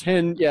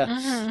 110. Yeah.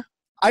 Mm-hmm.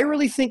 I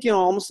really think,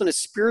 almost on a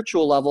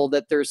spiritual level,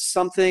 that there's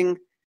something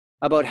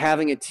about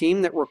having a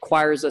team that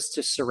requires us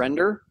to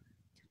surrender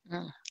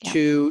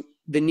to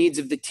the needs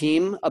of the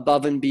team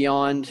above and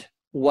beyond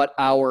what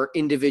our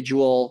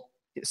individual,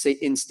 say,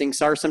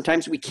 instincts are.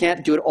 Sometimes we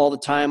can't do it all the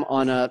time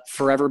on a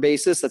forever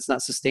basis. That's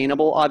not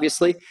sustainable,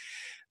 obviously.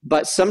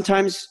 But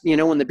sometimes,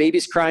 when the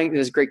baby's crying,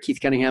 there's a great Keith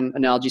Cunningham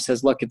analogy,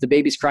 says, look, if the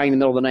baby's crying in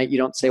the middle of the night, you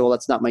don't say, well,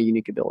 that's not my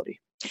unique ability.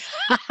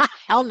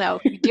 Hell no,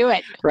 you do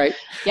it. Right?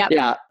 Yep.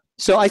 Yeah.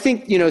 So I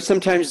think,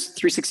 sometimes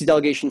 360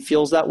 delegation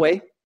feels that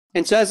way.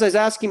 And so as I was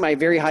asking my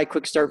very high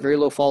quick start, very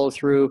low follow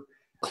through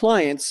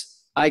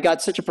clients, I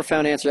got such a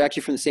profound answer,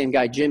 actually from the same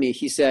guy, Jimmy.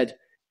 He said,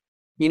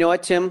 you know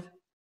what, Tim?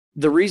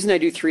 The reason I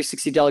do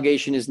 360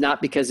 delegation is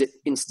not because it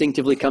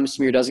instinctively comes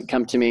to me or doesn't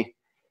come to me.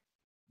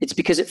 It's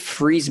because it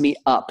frees me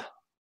up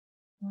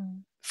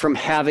from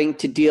having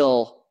to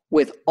deal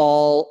with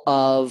all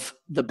of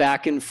the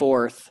back and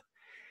forth.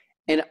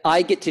 And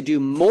I get to do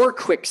more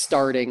quick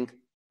starting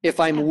if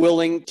I'm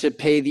willing to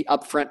pay the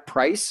upfront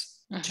price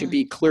to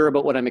be clear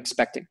about what I'm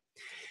expecting.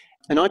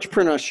 An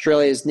entrepreneur in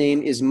Australia, his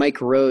name is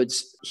Mike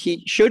Rhodes.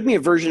 He showed me a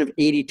version of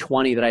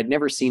 80-20 that I'd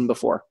never seen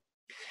before.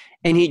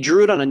 And he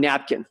drew it on a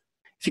napkin.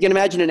 If you can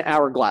imagine an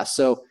hourglass.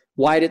 So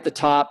wide at the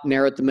top,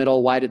 narrow at the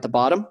middle, wide at the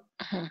bottom.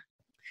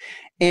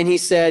 And he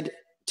said,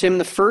 Tim,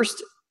 the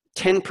first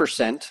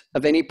 10%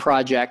 of any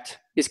project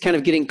is kind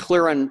of getting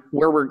clear on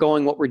where we're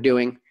going, what we're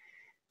doing.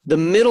 The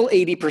middle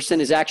 80%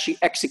 is actually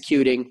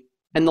executing.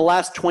 And the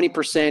last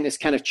 20% is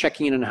kind of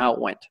checking in on how it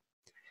went.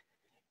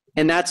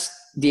 And that's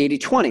the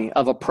 80-20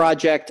 of a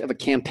project, of a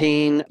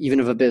campaign, even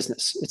of a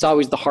business. It's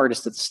always the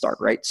hardest at the start,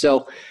 right?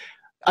 So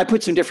I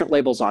put some different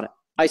labels on it.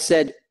 I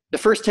said, the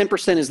first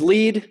 10% is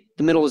lead,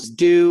 the middle is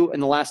do,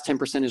 and the last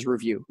 10% is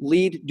review.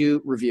 Lead,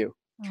 do, review.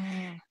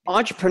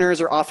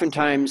 Entrepreneurs are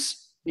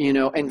oftentimes,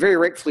 and very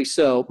rightfully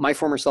so, my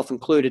former self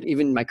included,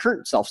 even my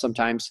current self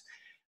sometimes,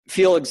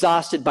 feel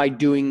exhausted by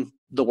doing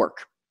the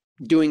work,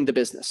 doing the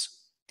business.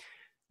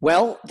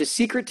 Well, the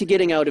secret to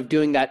getting out of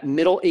doing that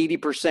middle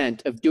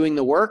 80% of doing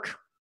the work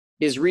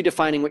is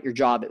redefining what your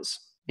job is.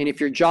 And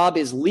if your job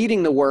is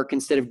leading the work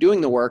instead of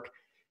doing the work,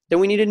 then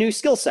we need a new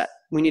skill set.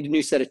 We need a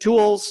new set of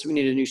tools. We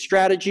need a new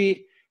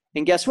strategy.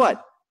 And guess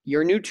what?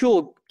 Your new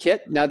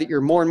toolkit, now that you're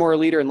more and more a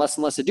leader and less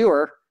a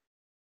doer,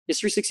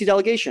 is 360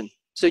 delegation.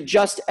 So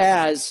just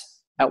as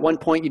at one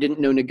point you didn't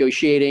know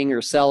negotiating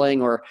or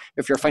selling, or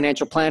if you're a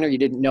financial planner, you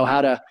didn't know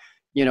how to,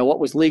 what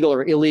was legal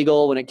or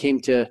illegal when it came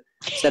to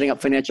setting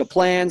up financial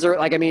plans, or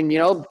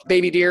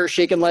baby deer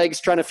shaking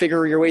legs, trying to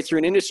figure your way through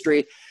an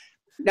industry.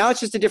 Now it's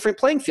just a different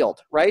playing field,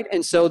 right?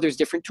 And so there's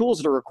different tools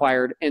that are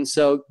required. And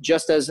so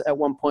just as at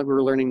one point we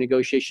were learning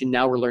negotiation,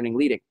 now we're learning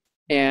leading.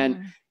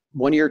 And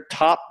one of your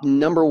top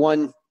number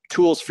one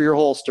tools for your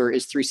holster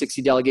is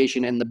 360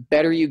 delegation. And the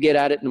better you get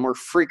at it and the more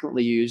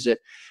frequently you use it,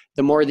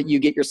 the more that you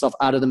get yourself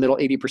out of the middle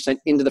 80%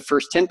 into the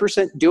first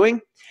 10%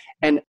 doing.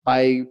 And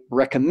I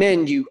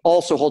recommend you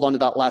also hold on to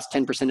that last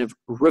 10% of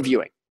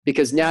reviewing,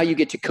 because now you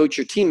get to coach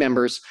your team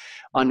members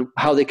on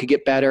how they could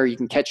get better. You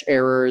can catch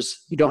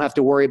errors. You don't have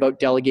to worry about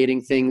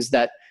delegating things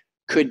that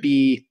could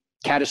be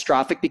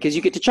catastrophic, because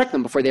you get to check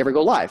them before they ever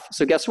go live.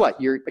 So guess what?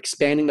 You're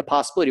expanding the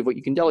possibility of what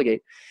you can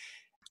delegate.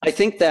 I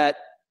think that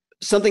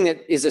something that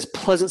is a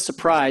pleasant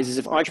surprise is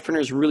if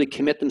entrepreneurs really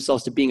commit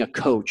themselves to being a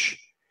coach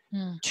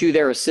to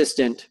their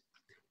assistant,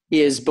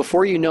 is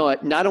before you know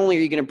it, not only are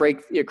you going to break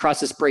across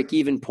this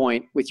break-even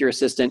point with your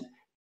assistant,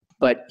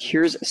 But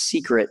here's a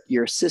secret.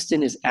 Your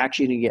assistant is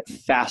actually going to get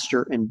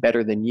faster and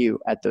better than you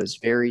at those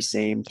very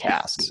same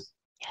tasks.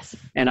 Yes.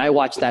 And I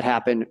watched that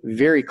happen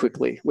very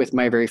quickly with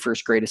my very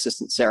first great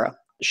assistant, Sarah.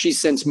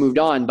 She's since moved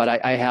on, but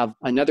I have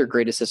another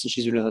great assistant.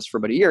 She's been with us for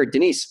about a year,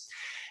 Denise.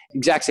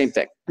 Exact same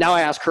thing. Now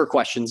I ask her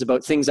questions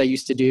about things I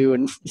used to do.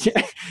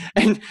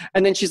 And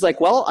then she's like,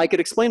 well, I could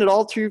explain it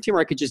all to your team, or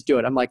I could just do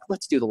it. I'm like,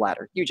 let's do the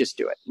latter. You just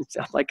do it.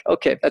 I'm like,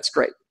 okay, that's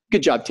great.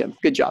 Good job, Tim.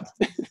 Good job.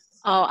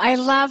 Oh, I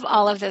love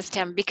all of this,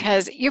 Tim,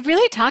 because you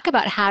really talk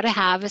about how to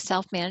have a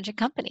self-managing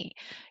company.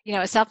 You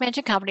know, a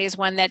self-managing company is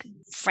one that,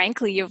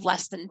 frankly, you have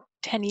less than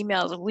 10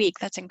 emails a week.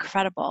 That's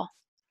incredible.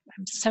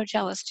 I'm so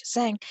jealous, just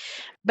saying.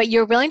 But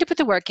you're willing to put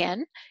the work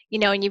in, you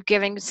know, and you've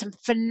given some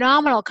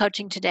phenomenal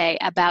coaching today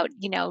about,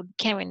 you know,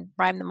 can't even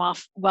rhyme them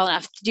off well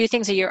enough to do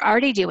things that you're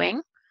already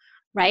doing,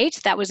 right?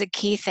 That was a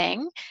key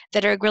thing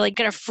that are really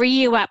going to free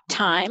you up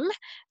time,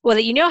 well,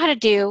 that you know how to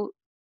do.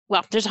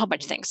 Well, there's a whole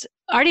bunch of things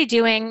already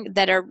doing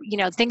that are, you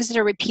know, things that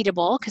are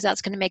repeatable, because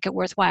that's going to make it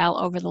worthwhile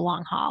over the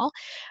long haul.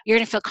 You're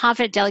going to feel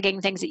confident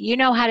delegating things that you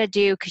know how to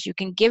do because you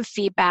can give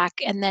feedback,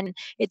 and then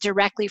it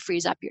directly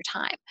frees up your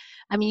time.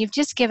 I mean, you've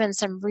just given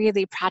some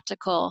really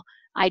practical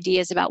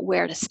ideas about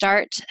where to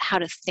start, how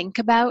to think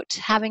about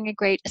having a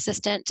great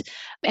assistant,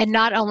 and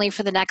not only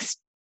for the next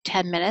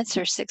 10 minutes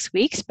or 6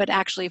 weeks, but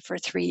actually for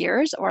 3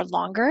 years or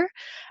longer.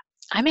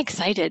 I'm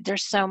excited.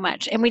 There's so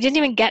much. And we didn't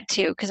even get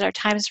to, because our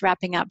time is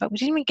wrapping up, but we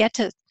didn't even get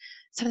to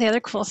some of the other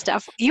cool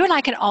stuff. You and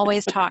I can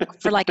always talk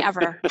for like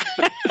ever.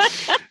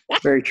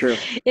 Very true.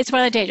 It's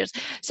one of the dangers.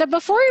 So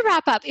before we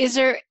wrap up,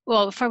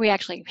 before we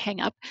actually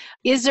hang up,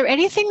 is there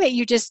anything that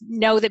you just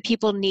know that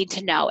people need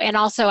to know? And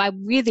also, I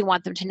really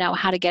want them to know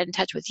how to get in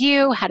touch with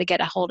you, how to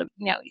get a hold of,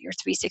 you know, your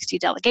 360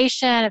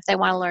 delegation, if they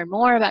want to learn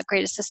more about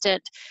Great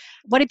Assistant.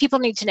 What do people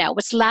need to know?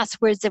 What's the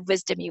last words of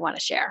wisdom you want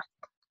to share?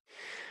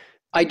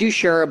 I do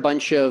share a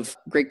bunch of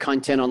great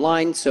content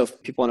online. So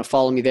if people want to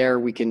follow me there,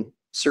 we can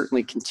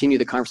certainly continue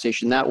the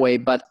conversation that way.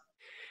 But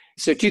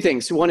so two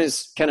things. One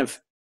is kind of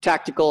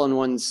tactical and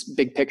one's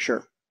big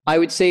picture. I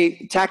would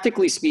say,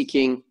 tactically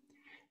speaking,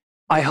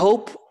 I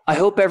hope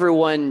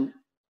everyone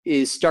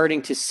is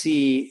starting to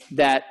see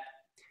that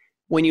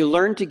when you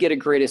learn to get a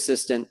great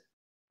assistant,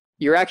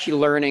 you're actually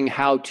learning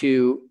how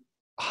to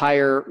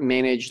hire,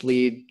 manage,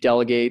 lead,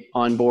 delegate,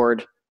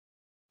 onboard.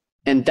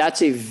 And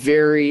that's a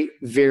very,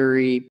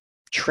 very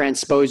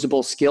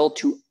transposable skill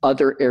to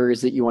other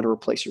areas that you want to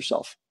replace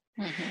yourself.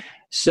 Mm-hmm.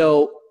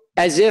 So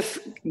as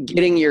if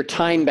getting your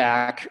time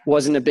back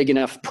wasn't a big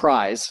enough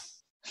prize,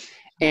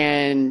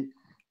 and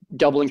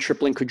doubling,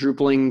 tripling,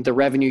 quadrupling the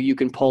revenue you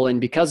can pull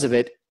in because of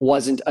it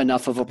wasn't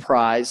enough of a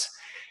prize,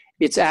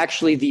 it's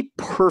actually the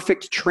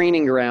perfect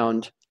training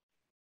ground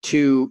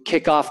to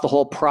kick off the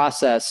whole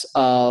process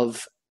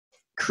of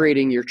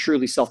creating your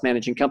truly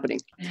self-managing company.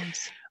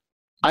 Nice.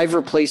 I've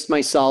replaced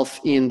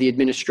myself in the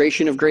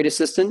administration of Great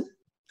Assistant.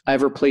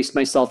 I've replaced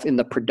myself in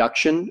the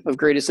production of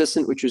Great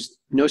Assistant, which was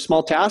no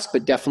small task,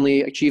 but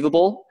definitely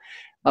achievable.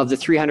 Of the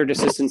 300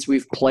 assistants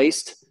we've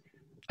placed,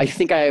 I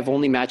think I have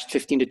only matched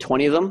 15 to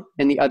 20 of them,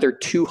 and the other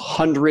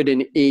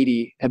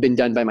 280 have been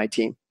done by my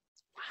team.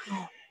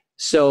 Wow.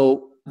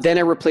 So then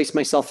I replaced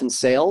myself in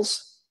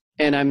sales,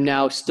 and I'm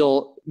now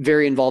still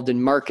very involved in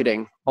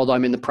marketing, although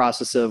I'm in the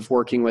process of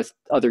working with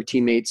other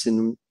teammates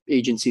and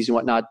agencies and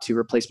whatnot to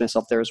replace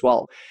myself there as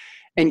well.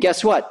 And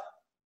guess what?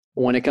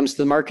 When it comes to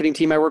the marketing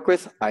team I work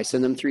with, I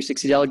send them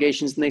 360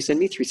 delegations and they send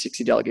me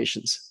 360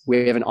 delegations.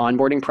 We have an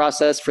onboarding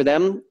process for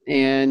them.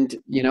 And,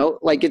 you know,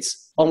 like,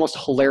 it's almost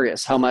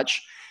hilarious how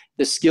much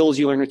the skills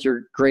you learn with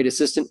your Great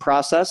Assistant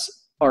process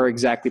are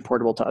exactly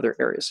portable to other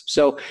areas.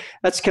 So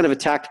that's kind of a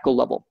tactical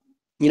level.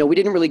 You know, we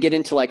didn't really get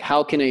into like,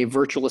 how can a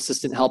virtual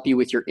assistant help you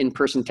with your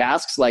in-person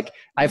tasks? Like,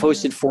 I've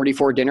hosted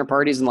 44 dinner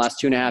parties in the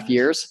last 2.5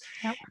 years,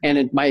 yep.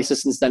 And my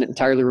assistant's done it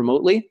entirely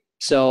remotely.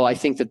 So I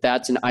think that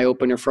that's an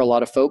eye-opener for a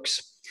lot of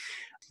folks.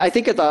 I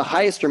think at the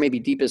highest or maybe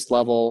deepest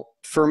level,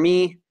 for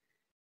me,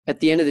 at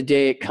the end of the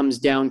day, it comes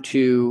down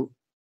to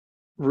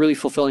really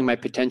fulfilling my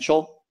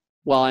potential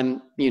while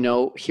I'm, you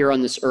know, here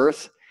on this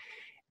earth.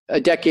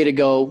 A decade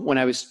ago, when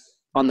I was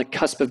on the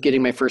cusp of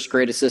getting my first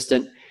Great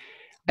Assistant,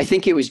 I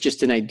think it was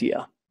just an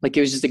idea. Like,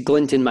 it was just a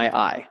glint in my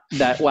eye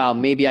that, wow,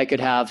 maybe I could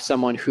have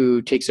someone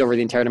who takes over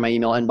the entirety of my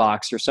email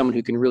inbox, or someone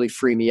who can really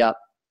free me up.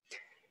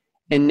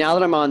 And now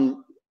that I'm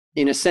on,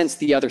 in a sense,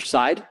 the other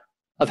side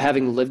of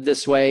having lived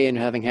this way and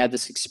having had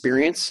this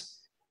experience,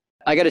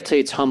 I got to tell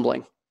you, it's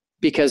humbling,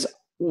 because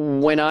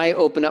when I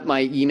open up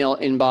my email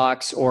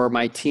inbox or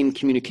my team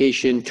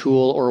communication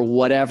tool or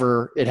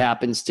whatever it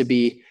happens to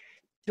be,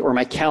 or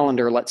my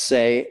calendar, let's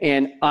say,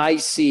 and I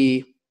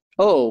see,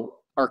 oh,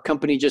 our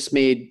company just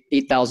made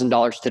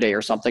 $8,000 today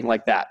or something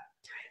like that.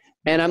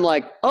 And I'm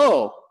like,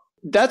 oh,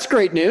 that's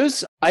great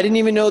news. I didn't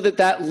even know that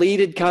that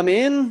lead had come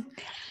in.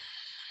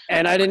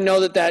 And I didn't know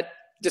that that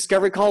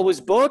discovery call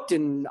was booked,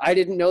 and I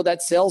didn't know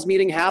that sales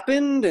meeting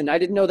happened, and I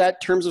didn't know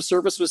that terms of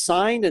service was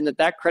signed, and that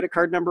that credit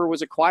card number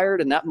was acquired,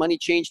 and that money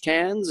changed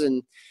hands,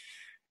 and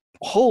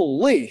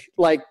holy,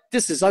 like,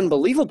 this is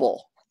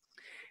unbelievable.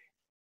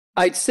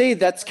 I'd say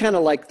that's kind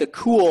of like the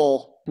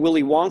cool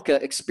Willy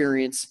Wonka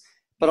experience.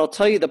 But I'll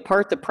tell you the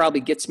part that probably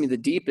gets me the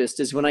deepest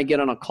is when I get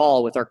on a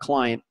call with our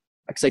client,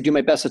 because I do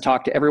my best to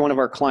talk to every one of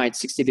our clients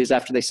 60 days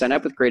after they sign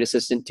up with Great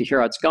Assistant to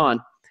hear how it's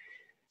gone.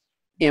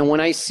 And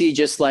when I see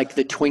just like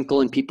the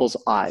twinkle in people's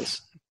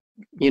eyes,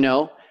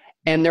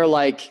 and they're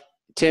like,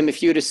 Tim,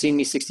 if you would have seen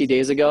me 60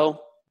 days ago,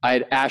 I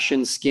had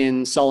ashen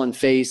skin, sullen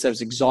face. I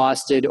was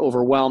exhausted,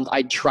 overwhelmed.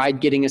 I tried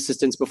getting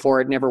assistance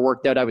before. It never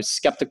worked out. I was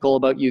skeptical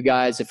about you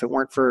guys. If it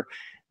weren't for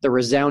the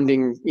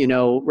resounding,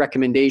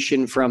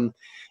 recommendation from,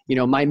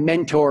 my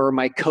mentor or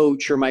my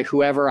coach or my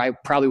whoever, I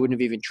probably wouldn't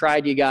have even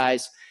tried you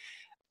guys.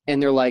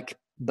 And they're like,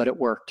 but it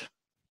worked.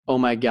 Oh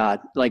my God.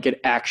 Like it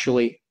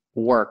actually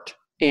worked.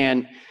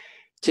 And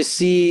to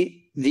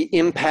see the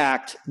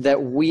impact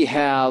that we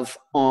have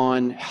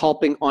on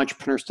helping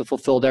entrepreneurs to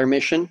fulfill their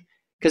mission,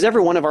 because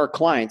every one of our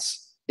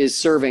clients is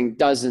serving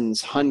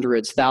dozens,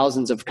 hundreds,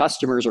 thousands of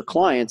customers or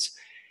clients.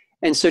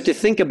 And so to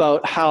think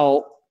about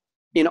how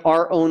in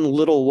our own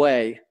little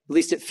way, at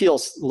least it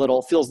feels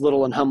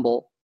little and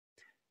humble,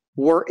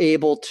 we're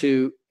able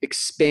to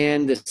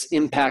expand this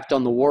impact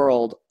on the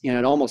world.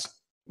 It almost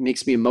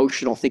makes me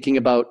emotional thinking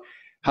about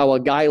how a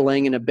guy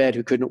laying in a bed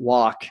who couldn't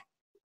walk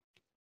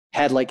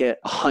had like a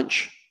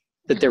hunch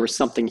that there was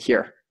something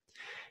here.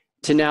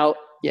 To now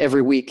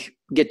every week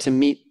get to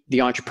meet the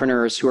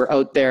entrepreneurs who are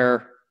out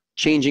there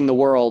changing the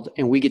world,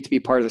 and we get to be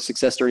part of the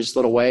success story in this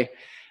little way.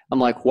 I'm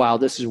like, wow,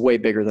 this is way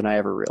bigger than I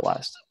ever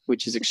realized,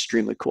 which is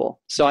extremely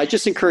cool. So I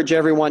just encourage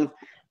everyone,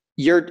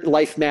 your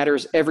life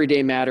matters, every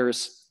day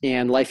matters,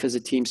 and life is a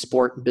team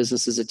sport,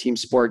 business is a team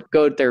sport.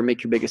 Go out there and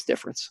make your biggest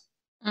difference.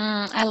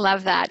 I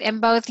love that. And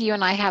both you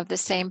and I have the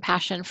same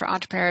passion for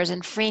entrepreneurs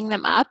and freeing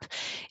them up.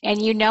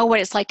 And you know what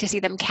it's like to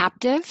see them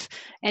captive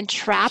and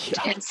trapped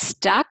and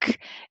stuck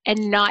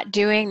and not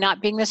being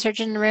the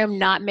surgeon in the room,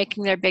 not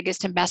making their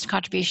biggest and best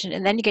contribution.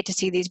 And then you get to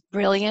see these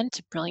brilliant,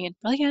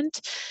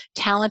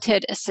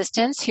 talented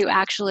assistants who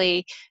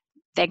actually,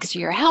 thanks to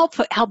your help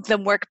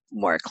them work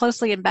more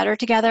closely and better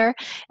together,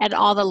 and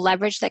all the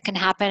leverage that can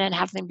happen and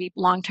have them be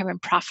long-term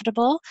and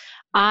profitable.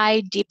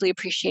 I deeply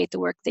appreciate the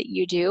work that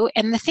you do.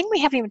 And the thing we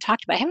haven't even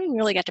talked about, I haven't even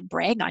really got to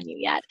brag on you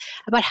yet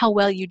about how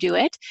well you do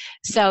it.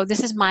 So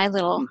this is my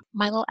little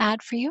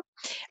ad for you,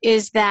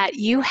 is that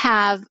you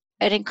have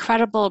an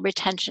incredible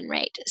retention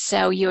rate.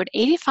 So you had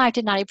 85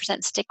 to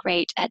 90% stick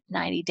rate at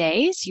 90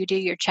 days. You do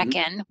your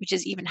check-in, which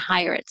is even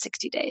higher at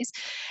 60 days.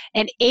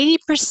 And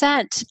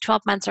 80%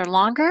 12 months or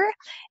longer,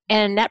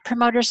 and a net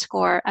promoter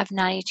score of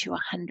 90 to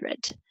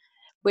 100,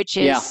 which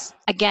is,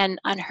 again,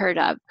 unheard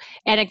of.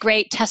 And a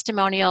great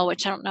testimonial,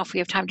 which I don't know if we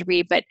have time to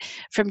read, but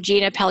from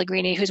Gina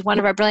Pellegrini, who's one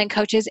of our brilliant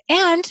coaches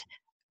and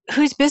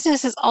whose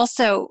business is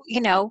also,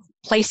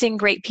 placing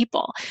great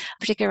people,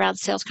 particularly around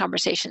sales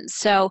conversations.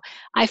 So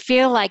I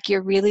feel like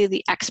you're really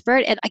the expert.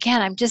 And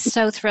again, I'm just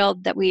so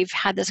thrilled that we've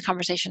had this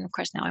conversation. Of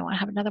course, now I want to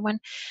have another one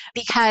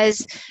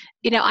because,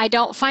 I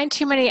don't find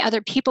too many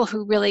other people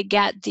who really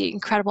get the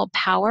incredible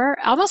power.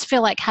 I almost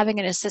feel like having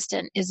an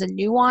assistant is a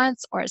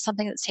nuance, or it's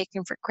something that's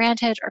taken for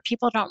granted, or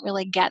people don't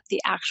really get the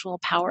actual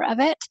power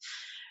of it.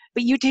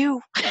 But you do.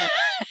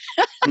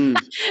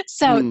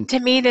 So to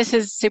me, this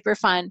is super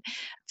fun.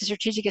 The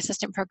Strategic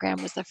Assistant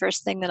Program was the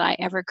first thing that I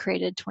ever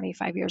created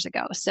 25 years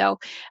ago. So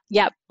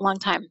long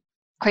time.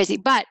 Crazy.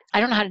 But I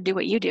don't know how to do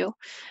what you do,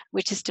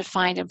 which is to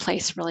find and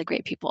place really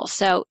great people.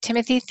 So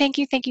Timothy, thank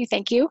you.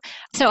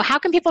 So how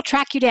can people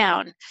track you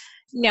down?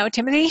 No,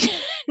 Timothy,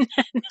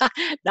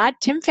 not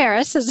Tim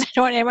Ferriss, as I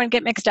don't want anyone to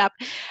get mixed up,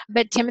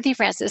 but Timothy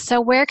Francis.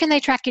 So where can they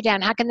track you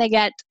down? How can they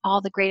get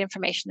all the great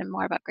information and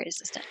more about Great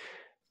Assistant?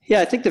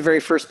 Yeah, I think the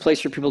very first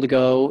place for people to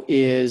go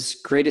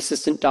is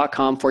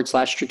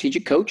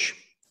greatassistant.com/strategic coach.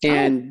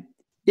 And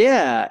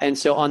and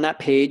so on that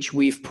page,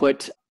 we've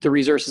put the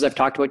resources I've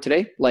talked about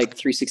today, like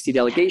 360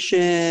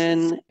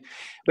 delegation.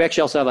 We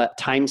actually also have a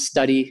time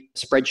study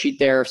spreadsheet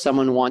there. If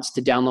someone wants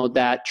to download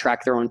that,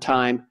 track their own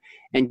time,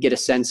 and get a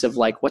sense of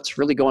like what's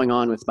really going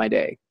on with my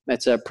day.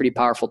 That's a pretty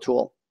powerful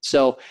tool.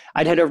 So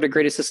I'd head over to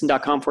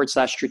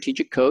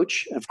greatassistant.com/strategic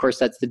coach. Of course,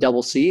 that's the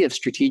double C of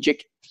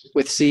strategic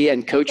with C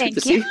and coach with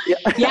the C.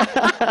 Yeah.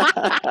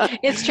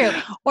 It's true.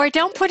 Or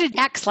don't put an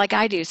X like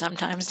I do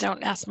sometimes.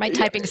 Don't ask. My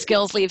typing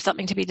skills leave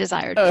something to be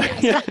desired.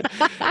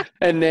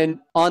 And then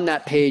on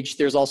that page,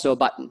 there's also a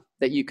button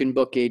that you can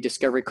book a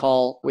discovery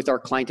call with our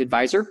client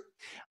advisor.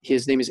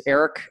 His name is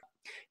Eric.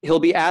 He'll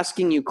be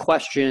asking you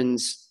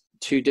questions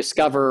to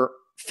discover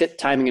fit,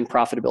 timing, and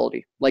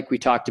profitability, like we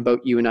talked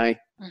about, you and I,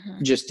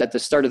 just at the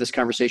start of this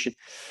conversation.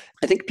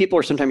 I think people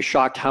are sometimes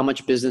shocked how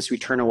much business we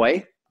turn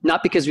away.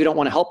 Not because we don't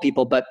want to help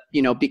people, but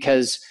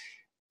because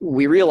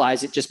we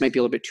realize it just might be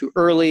a little bit too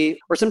early.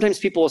 Or sometimes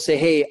people will say,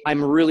 hey,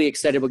 I'm really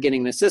excited about getting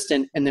an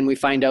assistant. And then we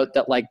find out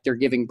that like they're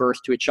giving birth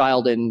to a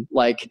child in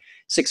like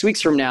 6 weeks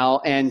from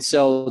now. And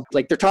so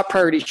like their top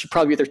priority should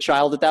probably be their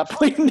child at that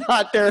point,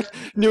 not their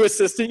new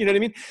assistant. You know what I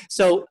mean?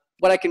 So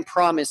what I can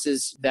promise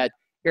is that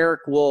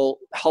Eric will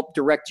help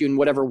direct you in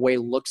whatever way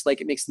looks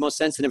like it makes the most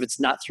sense. And if it's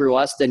not through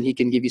us, then he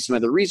can give you some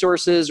other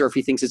resources, or if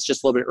he thinks it's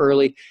just a little bit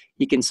early,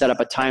 he can set up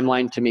a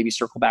timeline to maybe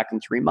circle back in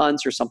 3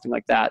 months or something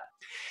like that.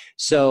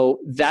 So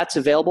that's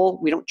available.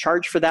 We don't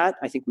charge for that.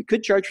 I think we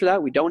could charge for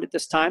that. We don't at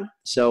this time.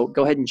 So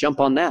go ahead and jump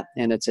on that.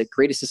 And it's at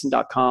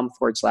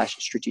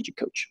greatassistant.com/strategic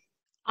coach.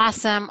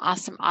 Awesome,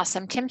 awesome,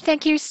 awesome. Tim,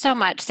 thank you so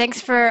much.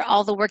 Thanks for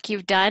all the work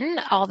you've done,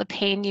 all the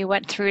pain you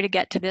went through to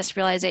get to this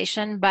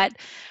realization, but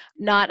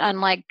not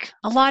unlike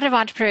a lot of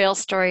entrepreneurial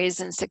stories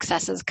and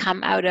successes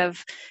come out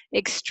of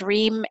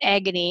extreme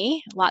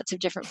agony, lots of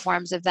different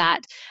forms of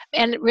that,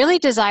 and really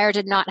desire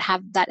to not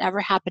have that ever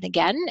happen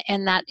again,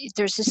 and that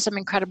there's just some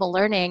incredible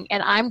learning,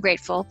 and I'm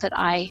grateful that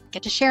I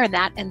get to share in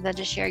that and then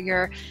to share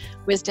your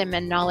wisdom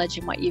and knowledge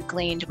and what you've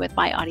gleaned with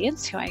my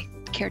audience, who I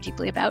care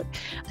deeply about.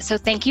 So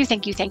thank you,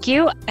 thank you, thank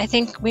you. I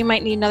think we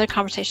might need another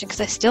conversation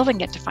because I still didn't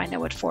get to find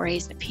out what 4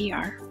 A's in a P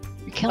are.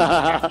 You're killing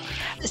me.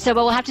 So,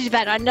 but we'll have to do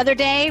that on another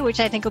day, which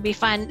I think will be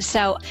fun.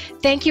 So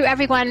thank you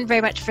everyone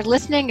very much for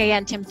listening.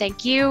 Again, Tim,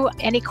 thank you.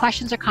 Any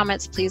questions or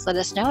comments, please let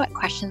us know at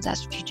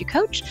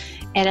questions@strategiccoach.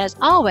 And as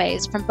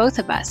always, from both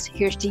of us,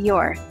 here's to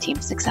your team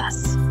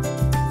success.